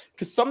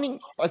 because something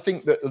I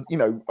think that, you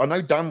know, I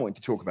know Dan wanted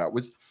to talk about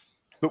was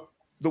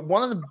that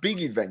one of the big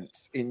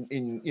events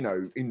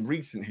in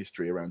recent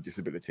history around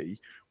disability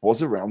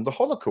was around the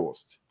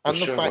Holocaust, and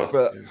the fact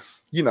that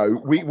you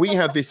know we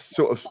have this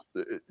sort of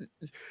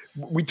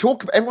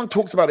everyone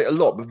talks about it a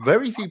lot, but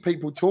very few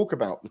people talk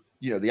about,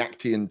 you know, the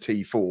Acteon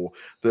T4,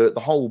 the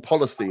whole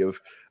policy of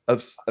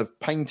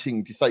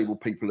painting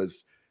disabled people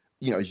as,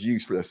 you know, as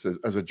useless,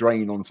 as a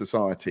drain on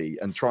society,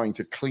 and trying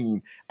to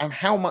clean, and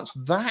how much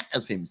that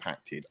has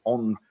impacted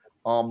on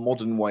our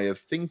modern way of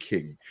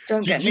thinking.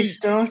 Don't get me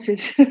started.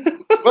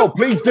 Well,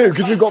 please do,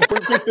 because we've got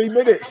 15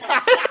 minutes.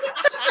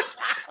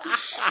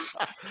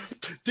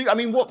 I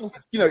mean, what,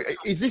 you know,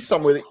 is this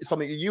something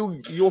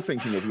that you're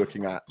thinking of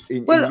looking at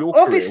in your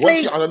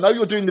obviously, career? I know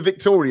you're doing the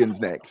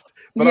Victorians next,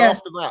 but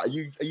after that,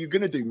 are you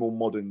going to do more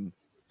modern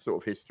sort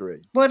of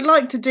history? Well, I'd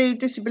like to do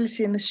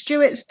disability in the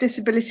Stuarts,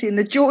 disability in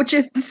the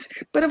Georgians,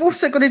 but I've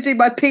also got to do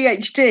my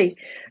PhD.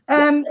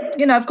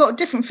 You know, I've got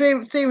different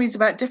theories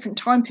about different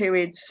time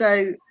periods,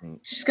 so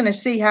just going to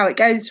see how it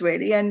goes,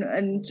 really,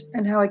 and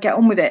how I get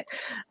on with it.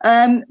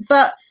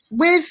 But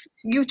with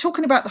you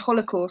talking about the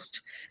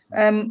Holocaust,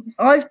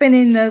 I've been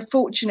in the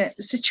fortunate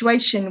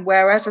situation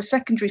where, as a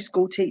secondary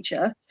school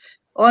teacher,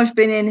 I've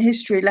been in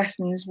history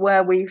lessons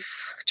where we've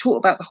taught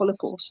about the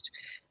Holocaust.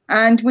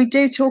 And we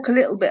do talk a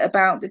little bit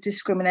about the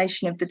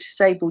discrimination of the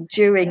disabled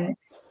during,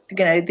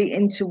 you know, the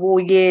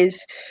interwar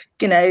years,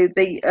 you know,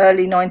 the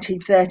early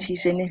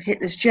 1930s in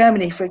Hitler's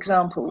Germany, for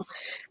example,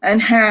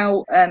 and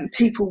how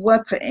people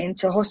were put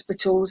into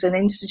hospitals and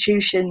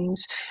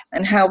institutions,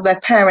 and how their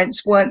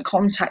parents weren't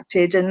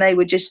contacted and they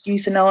were just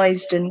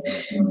euthanized and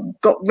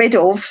got rid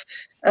of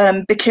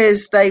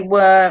because they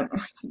were,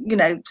 you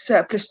know,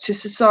 surplus to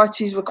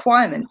society's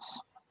requirements.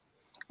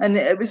 And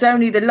it was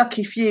only the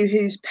lucky few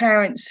whose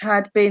parents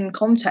had been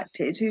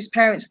contacted, whose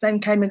parents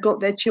then came and got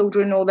their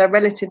children or their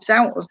relatives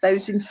out of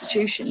those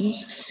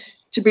institutions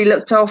to be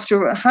looked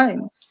after at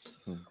home.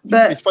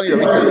 But it's funny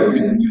though,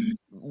 isn't it?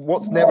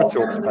 What's never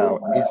talked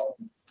about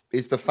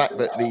is the fact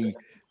that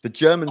the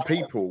German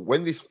people,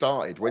 when this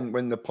started,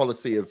 when the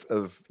policy of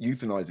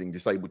euthanizing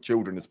disabled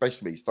children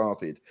especially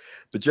started,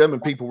 the German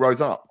people rose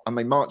up and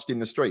they marched in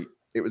the street.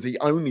 It was the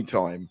only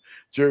time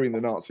during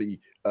the Nazi,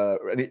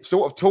 and it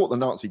sort of taught the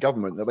Nazi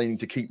government that they need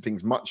to keep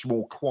things much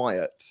more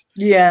quiet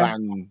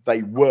than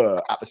they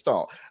were at the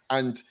start.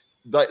 And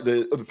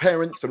the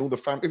parents and all the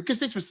family, because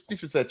this was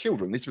their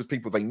children, this was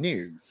people they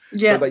knew.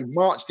 So they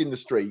marched in the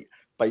street,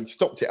 they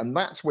stopped it. And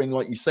that's when,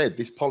 like you said,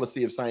 this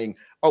policy of saying,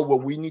 oh, well,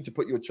 we need to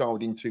put your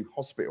child into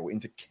hospital,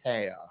 into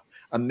care.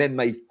 And then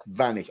they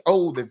vanish.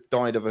 Oh, they've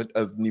died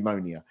of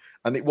pneumonia.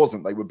 And it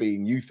wasn't. They were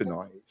being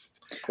euthanized.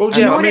 Well,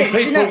 yeah, I mean,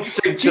 people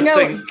seem to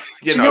think,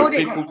 you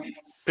know,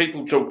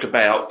 people talk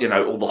about, you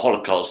know, all the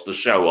Holocaust, the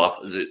Shoah,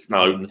 as it's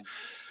known,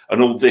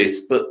 and all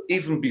this. But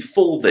even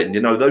before then,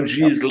 you know, those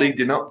years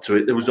leading up to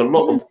it, there was a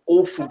lot of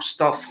awful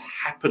stuff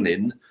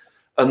happening.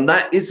 And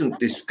that isn't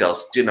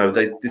discussed. You know,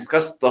 they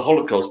discuss the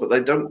Holocaust, but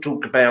they don't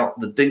talk about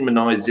the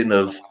demonizing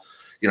of,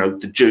 you know,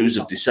 the Jews,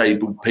 of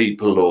disabled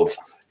people, of,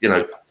 you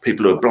know,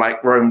 people who are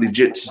black, Roman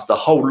Egyptians, the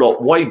whole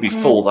lot, way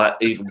before that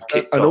even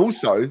kicked off. And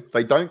also,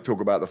 they don't talk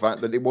about the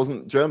fact that it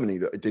wasn't Germany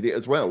that did it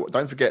as well.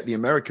 Don't forget, the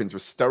Americans were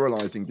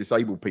sterilizing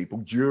disabled people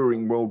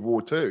during World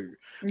War II.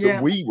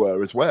 That we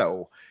were as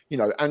well. You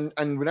know,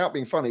 and without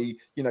being funny,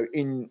 you know,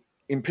 in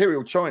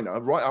Imperial China,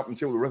 right up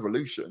until the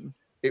revolution,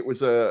 it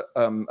was a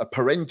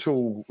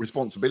parental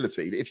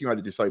responsibility that if you had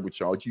a disabled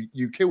child,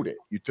 you killed it.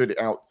 You took it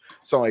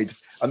outside,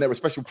 and there were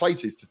special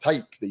places to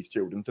take these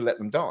children to let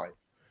them die.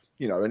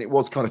 You know, and it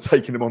was kind of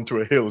taking them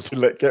onto a hill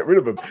to get rid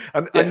of them.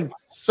 And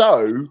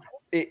so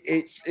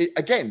it's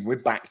again, we're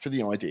back to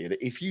the idea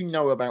that if you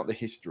know about the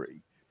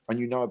history and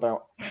you know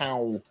about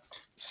how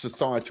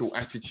societal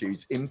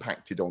attitudes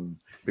impacted on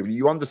people,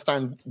 you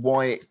understand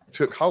why it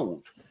took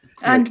hold.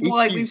 And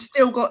why we've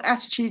still got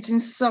attitudes in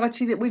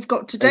society that we've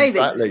got today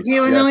that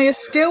you and I are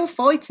still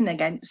fighting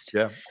against.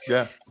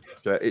 Yeah.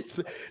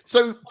 It's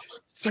so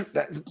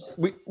that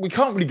we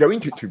can't really go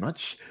into it too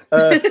much.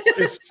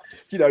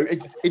 You know,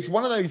 it's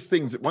one of those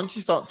things that once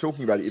you start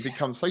talking about it, it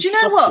becomes so. Do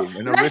you know what?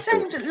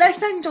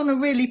 Let's end on a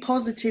really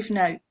positive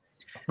note.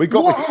 We've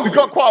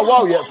got quite a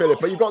while yet,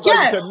 Philippa. You've got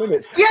 10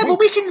 minutes. Yeah, but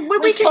we can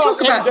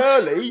talk about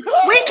early.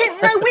 We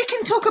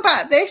can talk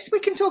about this. We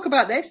can talk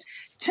about this.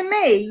 To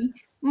me,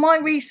 my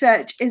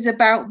research is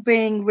about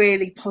being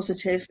really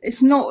positive.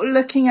 It's not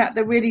looking at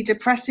the really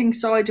depressing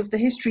side of the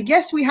history.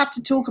 Yes, we have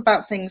to talk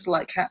about things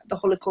like the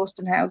Holocaust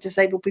and how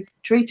disabled people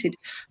are treated,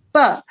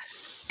 but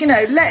you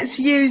know, let's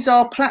use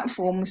our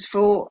platforms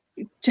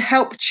to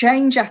help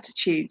change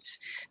attitudes,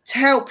 to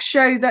help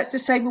show that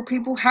disabled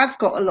people have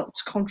got a lot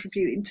to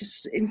contribute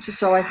in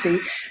society.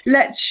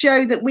 Let's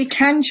show that we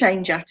can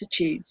change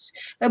attitudes.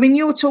 I mean,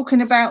 you're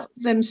talking about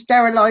them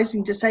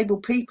sterilising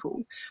disabled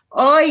people.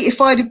 If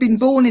I'd have been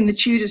born in the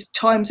Tudor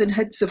times and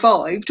had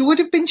survived, would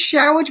have been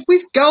showered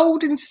with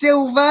gold and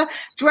silver,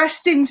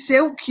 dressed in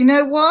silk. You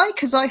know why?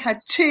 Because I had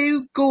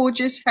 2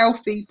 gorgeous,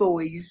 healthy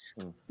boys.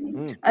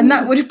 And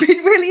that would have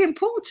been really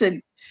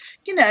important.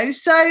 You know,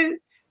 so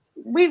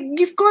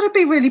you've got to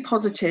be really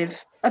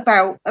positive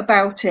about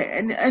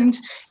it, and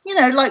you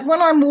know, like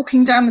when I'm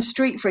walking down the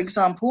street, for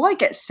example, I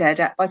get stared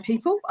at by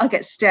people. I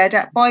get stared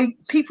at by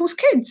people's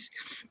kids,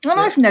 and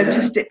I've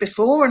noticed it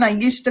before, and I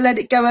used to let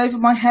it go over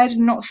my head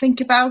and not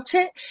think about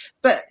it,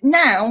 but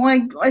now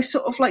I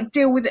sort of like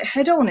deal with it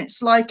head on.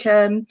 It's like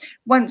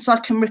once I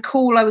can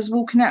recall, I was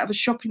walking out of a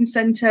shopping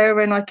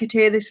centre and I could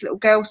hear this little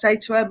girl say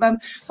to her mum,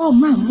 "Oh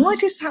mum, why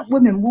does that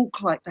woman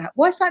walk like that?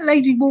 Why is that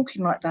lady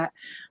walking like that?"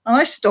 And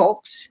I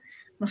stopped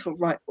and I thought,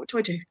 right, what do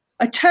I do?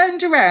 I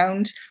turned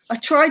around, I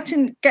tried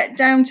to get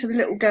down to the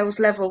little girl's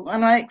level,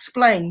 and I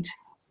explained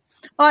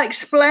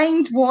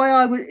why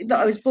I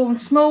was born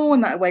small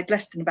and that I weighed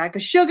less than a bag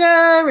of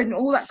sugar and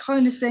all that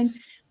kind of thing.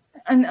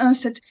 And I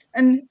said,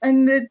 and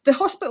the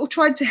hospital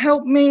tried to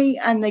help me,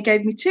 and they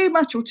gave me too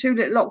much or too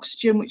little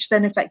oxygen, which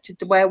then affected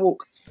the way I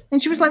walk.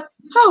 And she was like,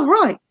 "Oh,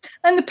 right."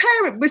 And the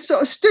parent was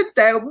sort of stood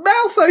there,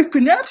 mouth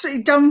open,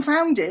 absolutely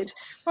dumbfounded.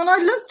 And I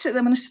looked at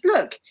them and I said,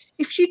 "Look,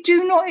 if you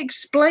do not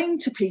explain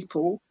to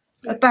people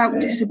about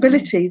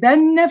disability, they're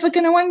never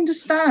going to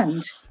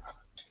understand."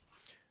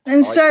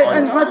 And so,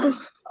 and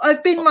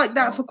I've been like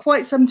that for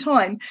quite some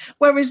time.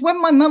 Whereas when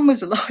my mum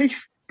was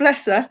alive,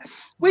 bless her,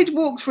 we'd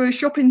walk through a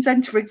shopping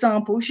centre, for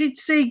example, she'd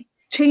see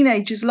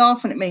teenagers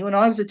laughing at me when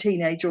I was a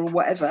teenager or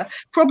whatever,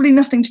 probably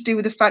nothing to do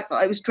with the fact that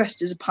I was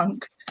dressed as a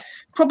punk,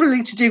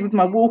 probably to do with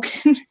my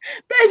walking.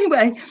 But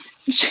anyway,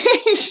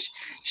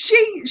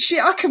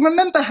 I can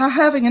remember her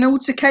having an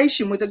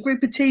altercation with a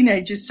group of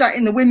teenagers sat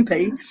in the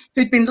Wimpy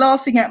who'd been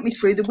laughing at me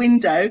through the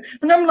window,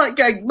 and I'm like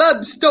going,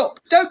 "Mum, stop,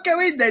 don't go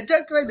in there,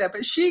 don't go in there."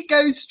 But she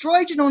goes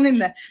striding on in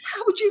there.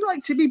 "How would you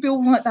like to be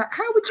built like that?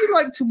 How would you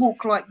like to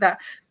walk like that?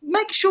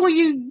 Make sure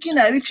you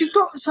know, if you've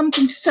got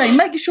something to say,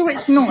 make sure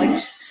it's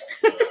nice."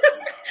 And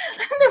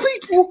then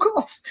we'd walk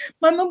off.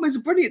 My mum was a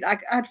brilliant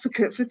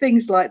advocate for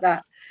things like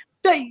that.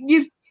 But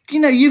you've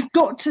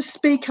got to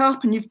speak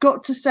up, and you've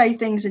got to say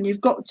things, and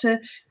you've got to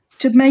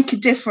make a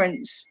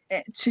difference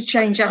to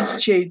change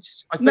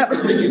attitudes. I think the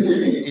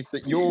thing is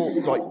that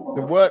you're like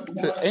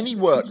any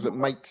work that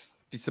makes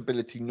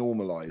disability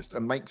normalized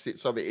and makes it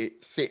so that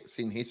it sits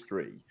in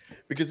history,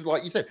 because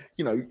like you said,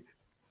 you know,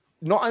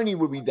 not only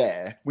were we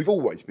there, we've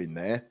always been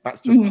there. That's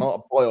just part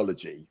of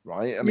biology,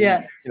 right? I mean,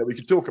 you know, we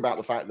could talk about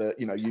the fact that,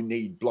 you know, you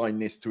need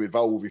blindness to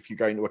evolve if you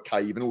go into a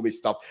cave and all this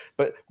stuff,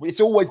 but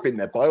it's always been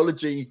there.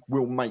 Biology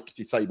will make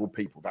disabled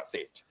people. That's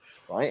it,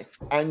 right?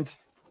 And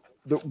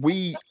that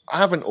we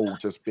haven't all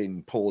just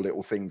been poor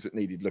little things that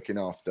needed looking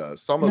after.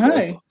 Some of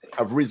us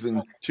have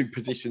risen to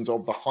positions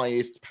of the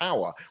highest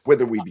power,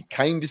 whether we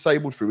became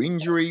disabled through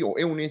injury or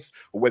illness,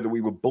 or whether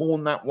we were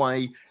born that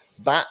way.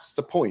 That's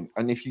the point.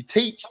 And if you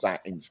teach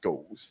that in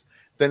schools,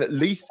 then at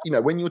least, you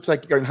know, when you're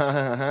going, ha,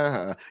 ha, ha,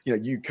 ha, you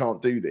know, you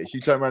can't do this, you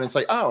turn around and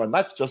say, "Oh, and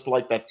that's just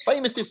like that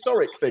famous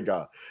historic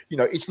figure." You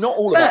know, it's not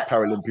all about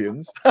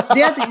Paralympians.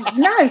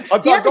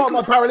 I've got on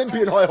my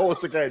Paralympian high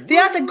horse again. The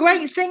other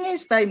great thing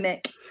is, though,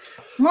 Mick,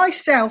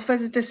 myself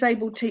as a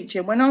disabled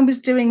teacher, when I was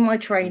doing my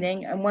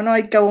training and when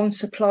I'd go on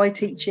supply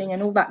teaching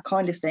and all that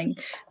kind of thing,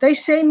 they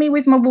see me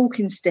with my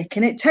walking stick,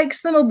 and it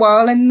takes them a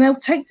while, and they'll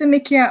take the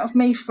mickey out of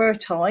me for a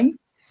time.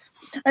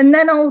 And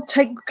then I'll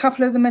take a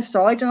couple of them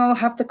aside and I'll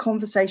have the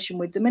conversation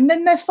with them, and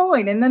then they're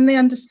fine, and then they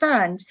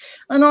understand.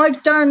 And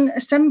I've done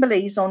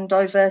assemblies on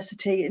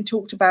diversity and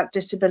talked about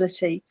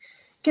disability,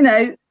 you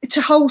know,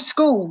 to whole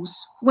schools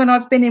when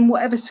I've been in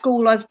whatever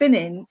school I've been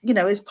in, you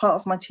know, as part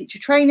of my teacher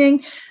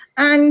training.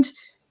 And,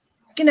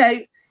 you know,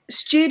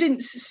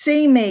 students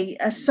see me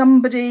as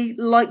somebody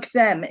like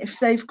them if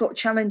they've got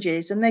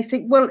challenges, and they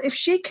think, well, if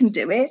she can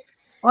do it,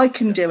 I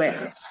can do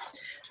it.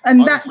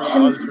 And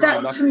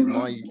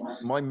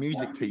my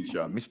music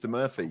teacher, Mr.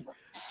 Murphy,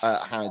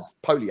 had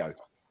polio,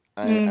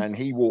 and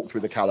he walked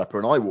with a caliper,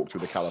 and I walked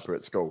with a caliper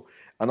at school.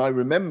 And I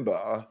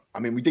remember, I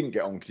mean, we didn't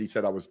get on because he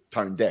said I was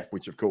tone deaf,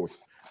 which of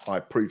course I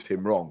proved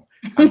him wrong.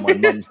 And my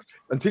mum,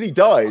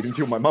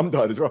 until my mum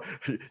died as well,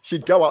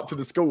 she'd go up to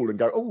the school and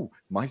go, "Oh,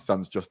 my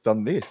son's just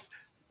done this.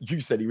 You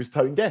said he was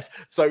tone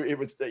deaf." So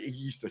he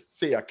used to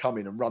see her come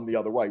in and run the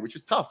other way, which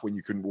was tough when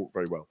you couldn't walk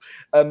very well.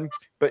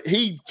 But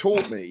he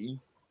taught me.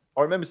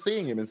 I remember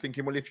seeing him and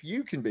thinking, well, if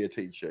you can be a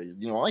teacher,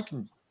 you know, I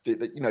can do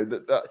that, you know,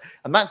 that.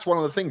 And that's one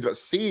of the things about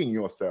seeing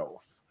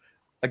yourself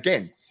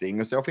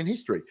in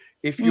history.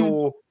 If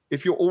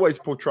you're always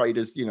portrayed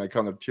as, you know,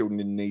 kind of children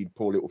in need,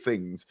 poor little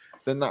things,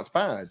 then that's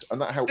bad. And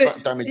that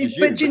damages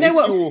you. But do you know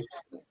what?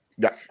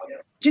 Do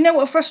you know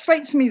what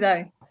frustrates me,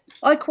 though?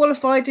 I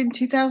qualified in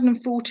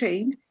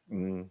 2014.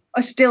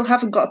 I still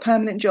haven't got a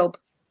permanent job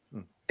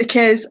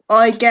because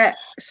I get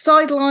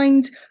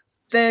sidelined.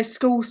 The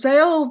school say,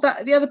 "Oh,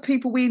 that the other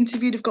people we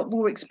interviewed have got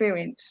more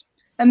experience."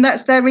 And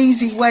that's their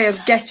easy way of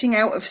getting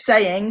out of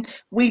saying,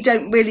 we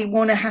don't really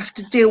want to have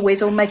to deal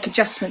with or make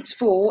adjustments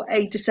for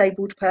a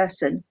disabled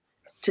person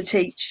to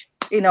teach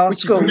in our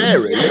school. Which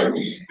is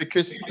scary,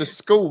 because the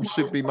school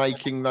should be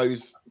making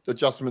those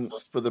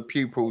adjustments for the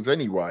pupils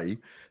anyway.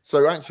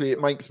 So actually,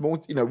 it makes more.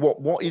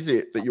 What is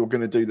it that you're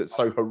going to do that's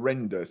so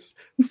horrendous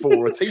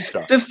for a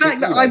teacher? the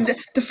fact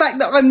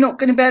that I'm not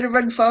going to be able to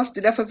run fast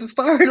enough if a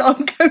fire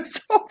alarm goes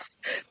off.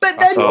 But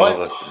then, do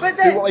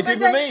what they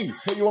did with me.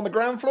 Put you on the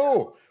ground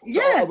floor.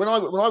 Yeah. So when I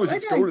was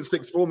at school at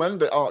sixth form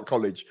and at art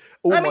college,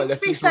 all my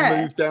lessons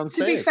were moved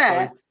downstairs. To be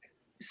fair,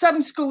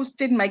 some schools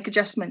did make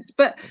adjustments,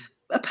 but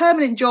a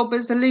permanent job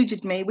has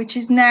eluded me, which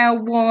is now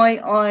why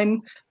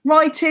I'm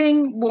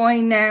writing, why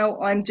now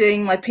I'm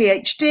doing my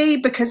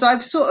PhD, because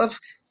I've sort of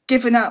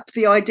given up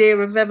the idea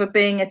of ever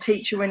being a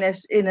teacher in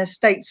a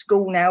state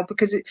school now,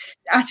 because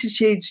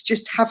attitudes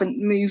just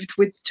haven't moved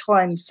with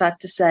time, sad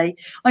to say.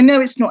 I know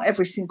it's not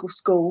every single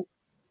school,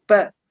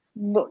 but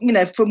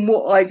from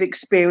what I've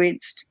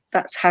experienced,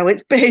 that's how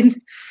it's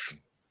been.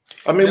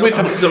 I mean, we've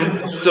had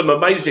some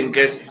amazing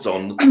guests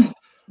on,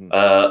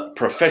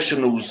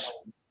 professionals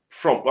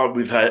from.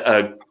 We've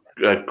had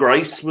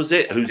Grace, was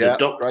it? Who's a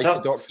doctor? Grace,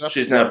 a doctor.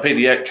 She's now a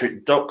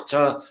paediatric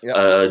doctor.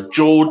 Yep.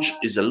 George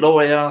is a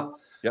lawyer.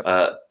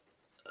 Yep.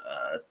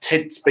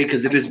 TED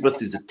speakers.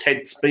 Elizabeth is a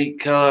TED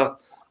speaker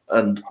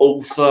and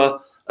author.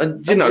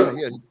 And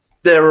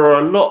there are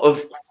a lot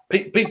of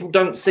people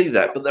don't see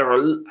that, but there are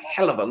a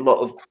hell of a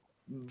lot of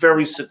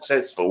very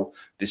successful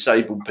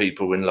disabled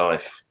people in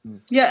life.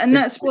 Yeah, and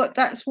that's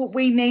what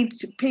we need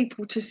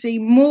people to see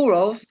more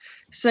of,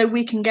 so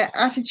we can get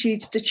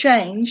attitudes to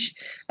change.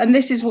 And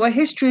this is why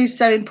history is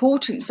so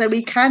important, so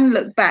we can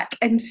look back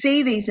and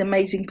see these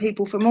amazing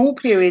people from all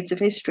periods of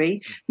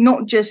history,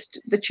 not just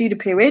the Tudor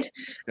period,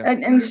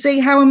 and see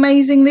how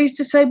amazing these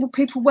disabled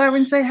people were,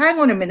 and say, hang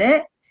on a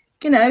minute,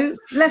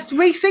 let's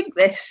rethink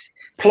this.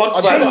 Plus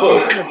that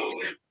book.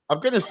 I'm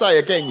going to say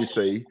again, you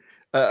see,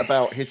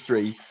 about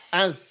history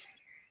as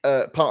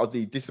part of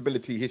the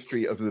disability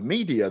history of the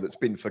media that's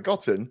been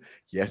forgotten.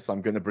 Yes,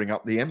 I'm going to bring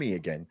up the Emmy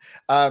again.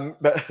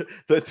 But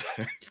that's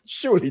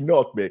surely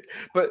not, Mick.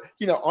 But,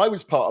 I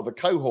was part of a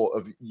cohort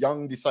of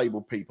young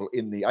disabled people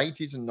in the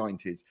 80s and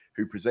 90s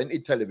who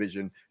presented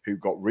television, who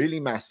got really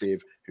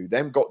massive, who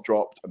then got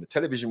dropped, and the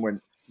television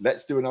went,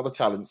 let's do another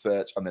talent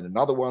search, and then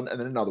another one, and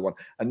then another one.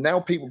 And now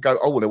people go,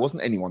 oh, well, there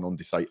wasn't anyone on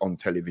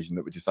television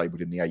that were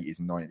disabled in the 80s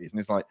and 90s. And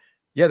it's like,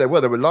 yeah, there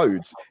were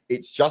loads.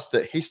 It's just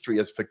that history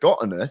has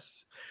forgotten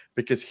us,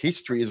 because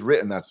history is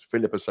written, as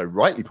Philippa so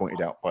rightly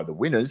pointed out, by the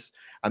winners,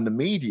 and the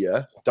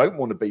media don't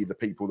want to be the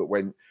people that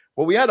went,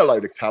 well, we had a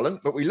load of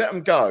talent, but we let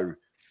them go.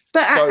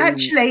 But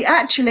actually,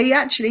 I'm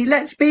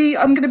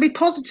going to be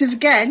positive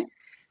again,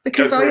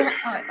 because I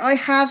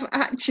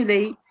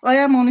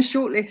am on a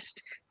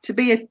shortlist to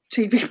be a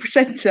TV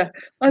presenter.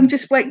 I'm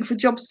just waiting for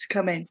jobs to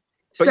come in.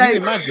 But you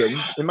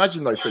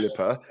imagine though,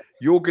 Philippa,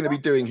 you're going to be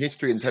doing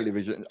history and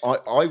television.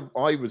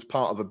 I was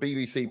part of a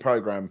BBC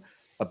program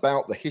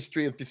about the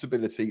history of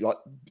disability, like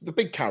the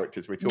big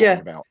characters we're talking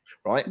about,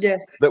 right? Yeah.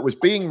 That was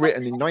being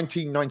written in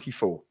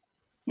 1994.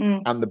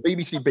 And the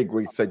BBC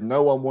bigwigs said,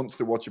 no one wants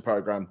to watch a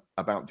program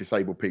about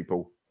disabled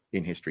people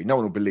in history. No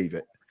one will believe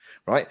it,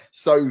 right?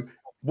 So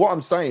what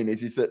I'm saying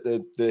is that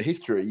the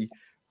history,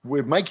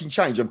 we're making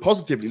change, and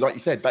positively, like you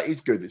said, that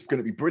is good. It's going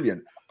to be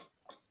brilliant.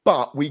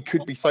 But we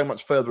could be so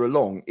much further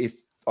along if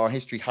our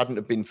history hadn't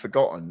have been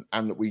forgotten,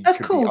 and that we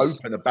could be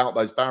open about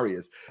those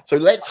barriers. So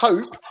let's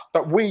hope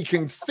that we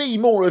can see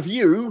more of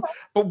you.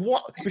 But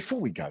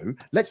before we go,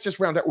 let's just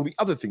round out all the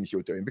other things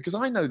you're doing, because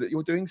I know that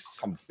you're doing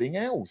something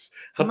else.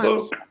 And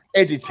that's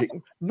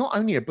editing, not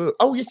only a book.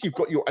 Oh yes, you've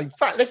got in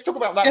fact, let's talk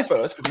about that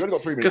first, because we've only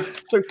got 3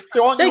 minutes.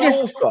 So aren't you an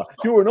author?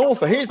 You're an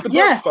author. Here's the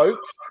book,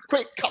 folks.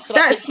 Quick, cut to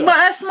that.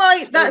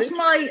 That's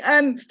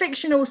my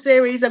fictional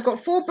series. I've got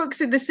 4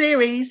 books in the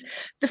series.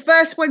 The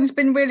first one's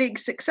been really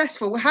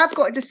successful. We have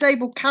got a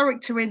disabled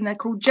character in there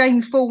called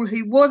Jane Fall,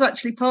 who was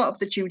actually part of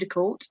the Tudor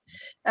court,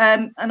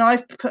 and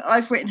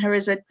I've written her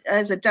as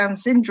a Down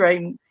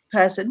syndrome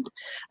person,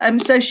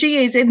 so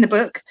she is in the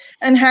book,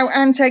 and how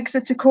Anne takes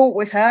her to court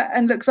with her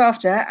and looks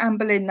after her, Anne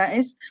Boleyn that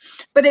is.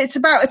 But it's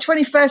about a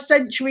 21st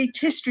century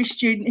history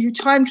student who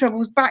time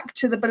travels back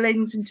to the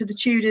Boleyns and to the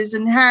Tudors,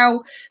 and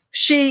how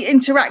she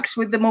interacts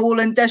with them all,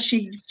 and does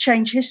she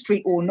change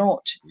history or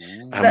not?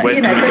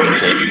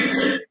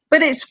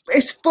 But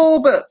it's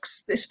 4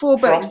 books. It's 4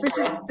 books.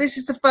 This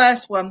is the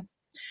first one,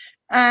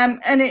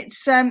 and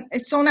it's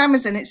on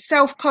Amazon. It's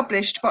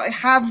self-published, but I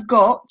have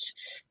got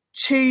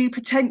 2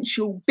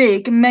 potential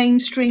big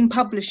mainstream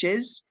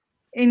publishers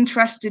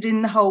interested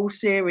in the whole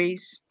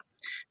series.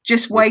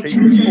 Just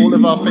waiting to all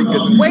of our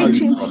fingers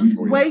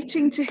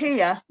waiting to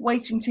hear.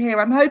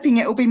 I'm hoping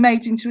it will be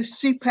made into a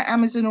super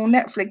Amazon or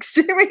Netflix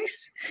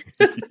series.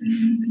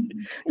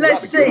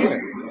 Let's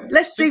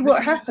see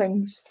what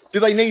happens.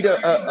 Do they need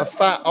a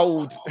fat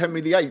old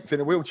Henry VIII in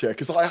a wheelchair?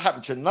 Because I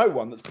happen to know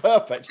one that's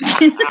perfect.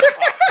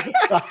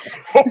 Off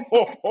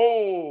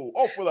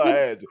with the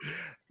head.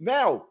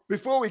 Now,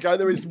 before we go,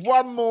 there is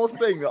one more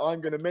thing that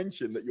I'm going to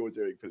mention that you're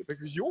doing, Philip,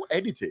 because you're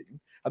editing,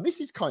 and this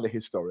is kind of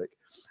historic.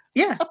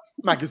 Yeah.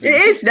 Magazine.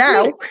 It is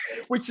now.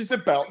 Which is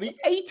about the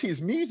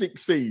 80s music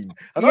scene.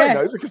 And I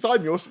know because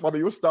I'm one of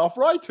your staff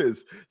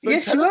writers. So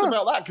tell us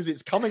about that, because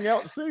it's coming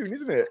out soon,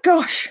 isn't it?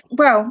 Gosh,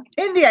 well,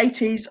 in the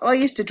 80s, I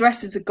used to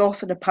dress as a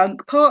goth and a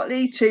punk,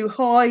 partly to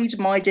hide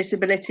my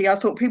disability. I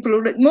thought people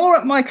would look more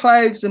at my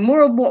clothes and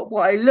more at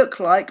what I look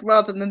like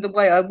rather than the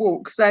way I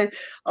walk. So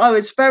I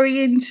was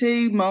very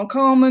into Mark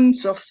Almond,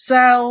 Soft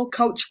Cell,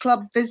 Culture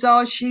Club,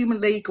 Visage,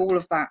 Human League, all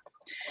of that.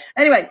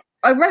 Anyway,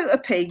 I wrote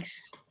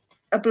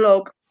a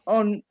blog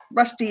on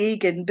Rusty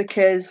Egan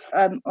because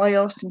I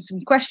asked him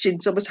some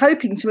questions. I was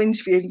hoping to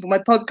interview him for my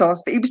podcast,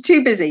 but he was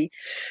too busy.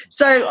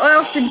 So I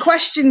asked him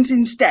questions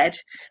instead,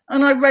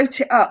 and I wrote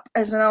it up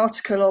as an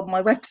article on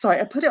my website.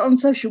 I put it on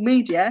social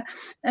media,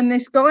 and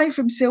this guy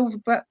from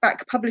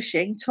Silverback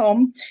Publishing,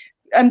 Tom,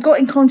 got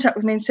in contact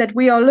with me and said,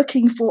 we are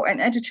looking for an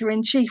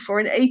editor-in-chief for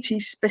an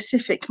 80s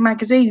specific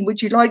magazine.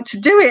 Would you like to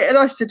do it? And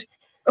I said,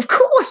 of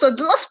course, I'd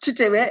love to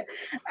do it.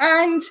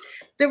 And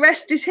the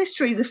rest is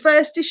history. The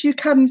first issue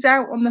comes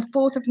out on the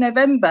 4th of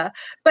November,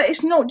 but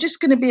it's not just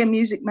going to be a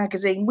music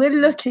magazine. We're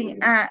looking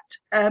at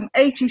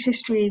 80s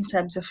history in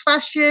terms of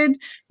fashion,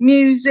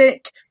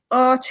 music,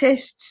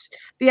 artists,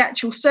 the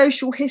actual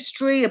social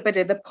history, a bit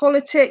of the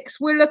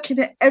politics. We're looking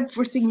at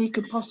everything you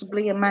could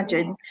possibly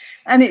imagine.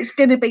 And it's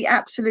going to be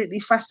absolutely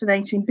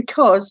fascinating,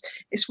 because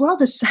it's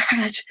rather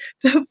sad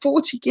that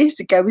 40 years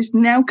ago is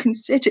now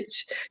considered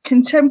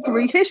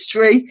contemporary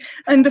history.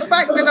 And the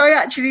fact that I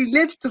actually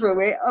lived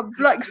through it, I'm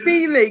like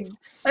feeling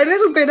a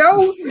little bit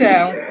old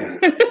now.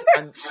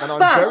 and I'm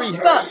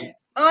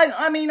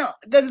I mean,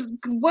 the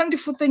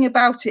wonderful thing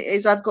about it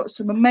is I've got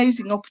some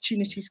amazing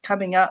opportunities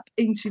coming up,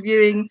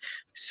 interviewing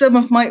some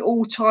of my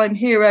all-time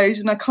heroes,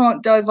 and I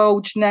can't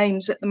divulge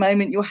names at the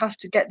moment. You'll have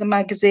to get the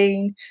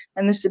magazine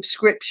and the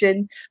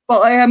subscription,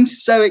 but I am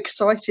so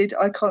excited,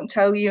 I can't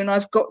tell you, and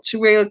I've got to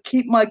really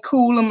keep my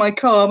cool and my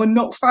calm and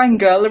not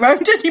fangirl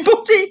around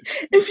anybody,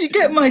 if you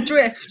get my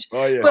drift.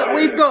 But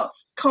we've got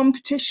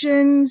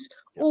competitions,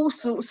 all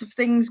sorts of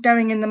things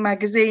going in the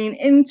magazine,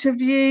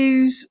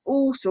 interviews,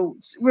 all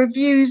sorts,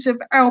 reviews of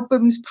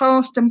albums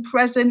past and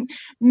present,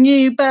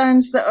 new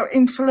bands that are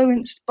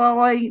influenced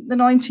by the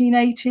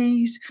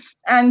 1980s,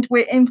 and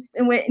we're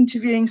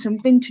interviewing some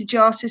vintage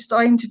artists.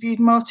 I interviewed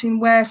Martin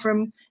Ware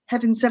from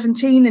Heaven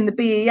 17 in the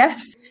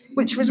BEF,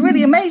 which was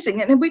really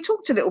amazing. And we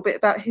talked a little bit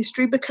about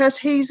history, because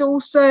he's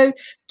also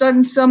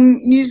done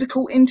some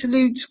musical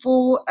interludes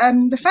for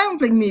the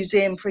Foundling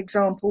Museum, for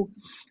example.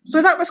 So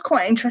that was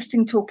quite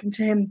interesting talking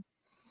to him.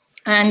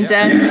 And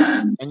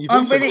you've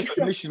also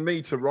commissioned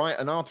me to write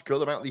an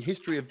article about the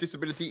history of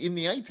disability in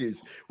the 80s,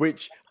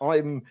 which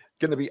I've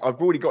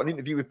already got an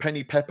interview with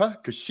Penny Pepper,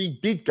 because she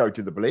did go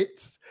to the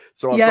Blitz.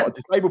 So I've got a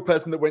disabled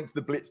person that went to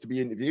the Blitz to be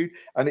interviewed.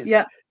 And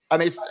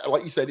it's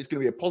like you said, it's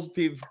going to be a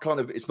positive kind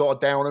of, it's not a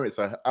downer.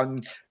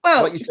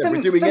 Like you said, we're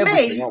doing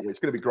everything, aren't we? It's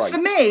going to be great. For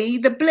me,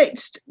 the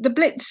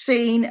Blitz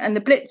scene and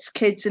the Blitz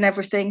kids and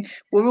everything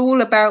were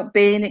all about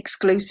being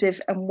exclusive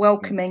and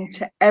welcoming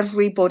to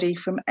everybody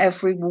from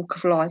every walk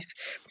of life,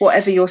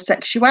 whatever your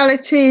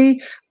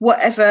sexuality,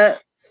 whatever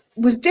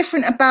was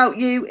different about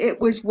you, it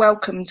was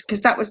welcomed,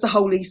 because that was the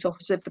whole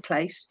ethos of the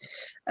place.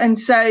 And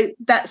so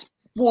that's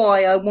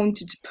why I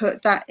wanted to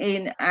put that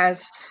in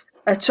as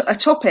a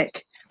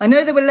topic. I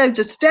know there were loads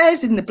of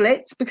stairs in the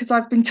Blitz, because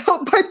I've been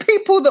told by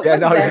people that went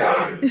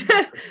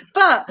there.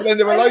 But and then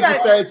there were loads of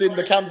stairs in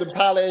the Camden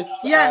Palace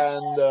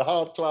and the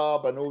Hard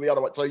Club and all the other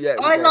ones. So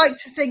I like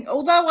to think,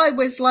 although I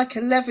was like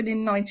 11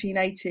 in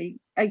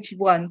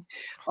 1981,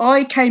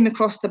 I came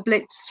across the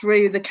Blitz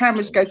through the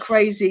Cameras Go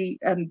Crazy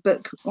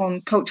book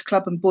on Culture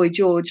Club and Boy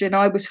George, and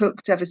I was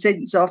hooked ever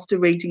since after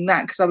reading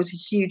that, because I was a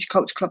huge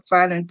Culture Club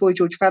fan and Boy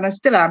George fan. I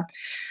still am.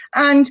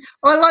 And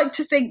I like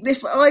to think that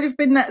if I'd have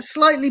been that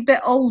slightly bit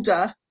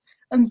older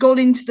and gone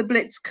into the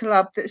Blitz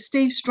Club, that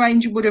Steve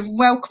Strange would have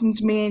welcomed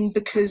me in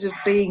because of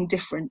being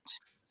different.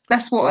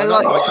 That's what I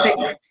like to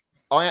think.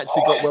 I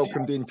actually got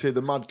welcomed into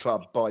the Mud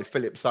Club by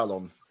Philip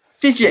Salon.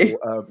 Did you?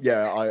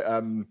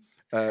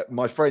 So,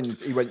 my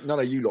friends, he went, none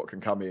of you lot can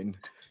come in.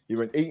 He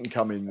went, Eaton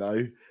come in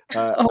though.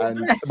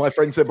 My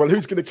friend said, well,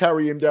 who's going to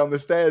carry him down the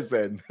stairs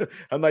then?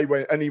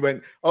 And he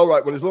went, all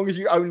right, well, as long as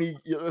you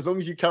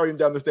carry him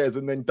down the stairs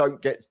and then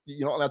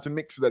you're not allowed to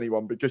mix with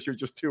anyone because you're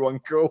just too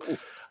uncool.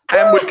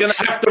 And we're going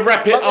to have to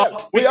wrap it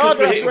up because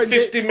we're hitting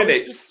 50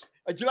 minutes.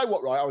 Do you know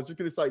what, right? I was just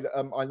going to say that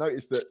I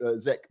noticed that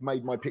Zek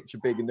made my picture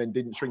big and then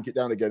didn't shrink it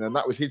down again. And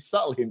that was his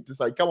subtle hint to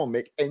say, come on,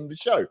 Mick, end the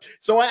show.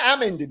 So I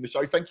am ending the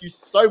show. Thank you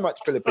so much,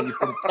 Philippa. You've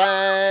been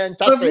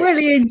fantastic. I've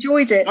really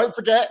enjoyed it. Don't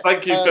forget.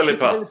 Thank you, Philippa.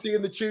 Disability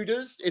and the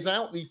Tudors is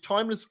out. The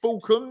Timeless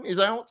Falcon is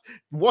out.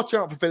 Watch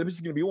out for Philippa.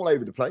 She's going to be all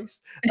over the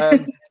place.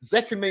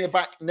 Zek and me are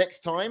back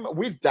next time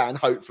with Dan,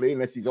 hopefully,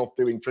 unless he's off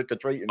doing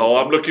trick-or-treating. Oh,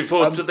 I'm looking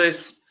forward to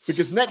this.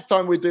 Because next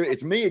time we do it,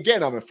 it's me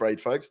again, I'm afraid,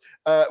 folks,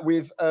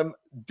 with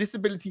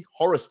disability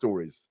horror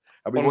stories.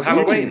 And on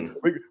Halloween.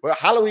 We're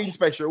Halloween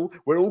special.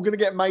 We're all going to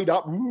get made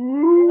up.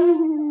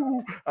 Ooh.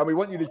 And we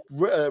want you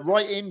to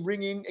write in,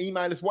 ring in,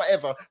 email us,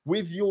 whatever,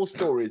 with your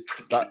stories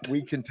that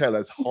we can tell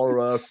as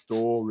horror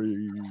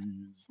stories.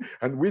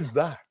 And with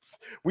that,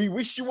 we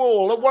wish you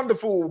all a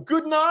wonderful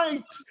good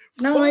night.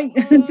 Night.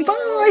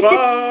 Bye.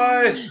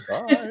 Bye.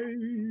 Bye.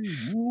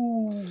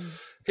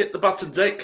 Hit the button, Dick.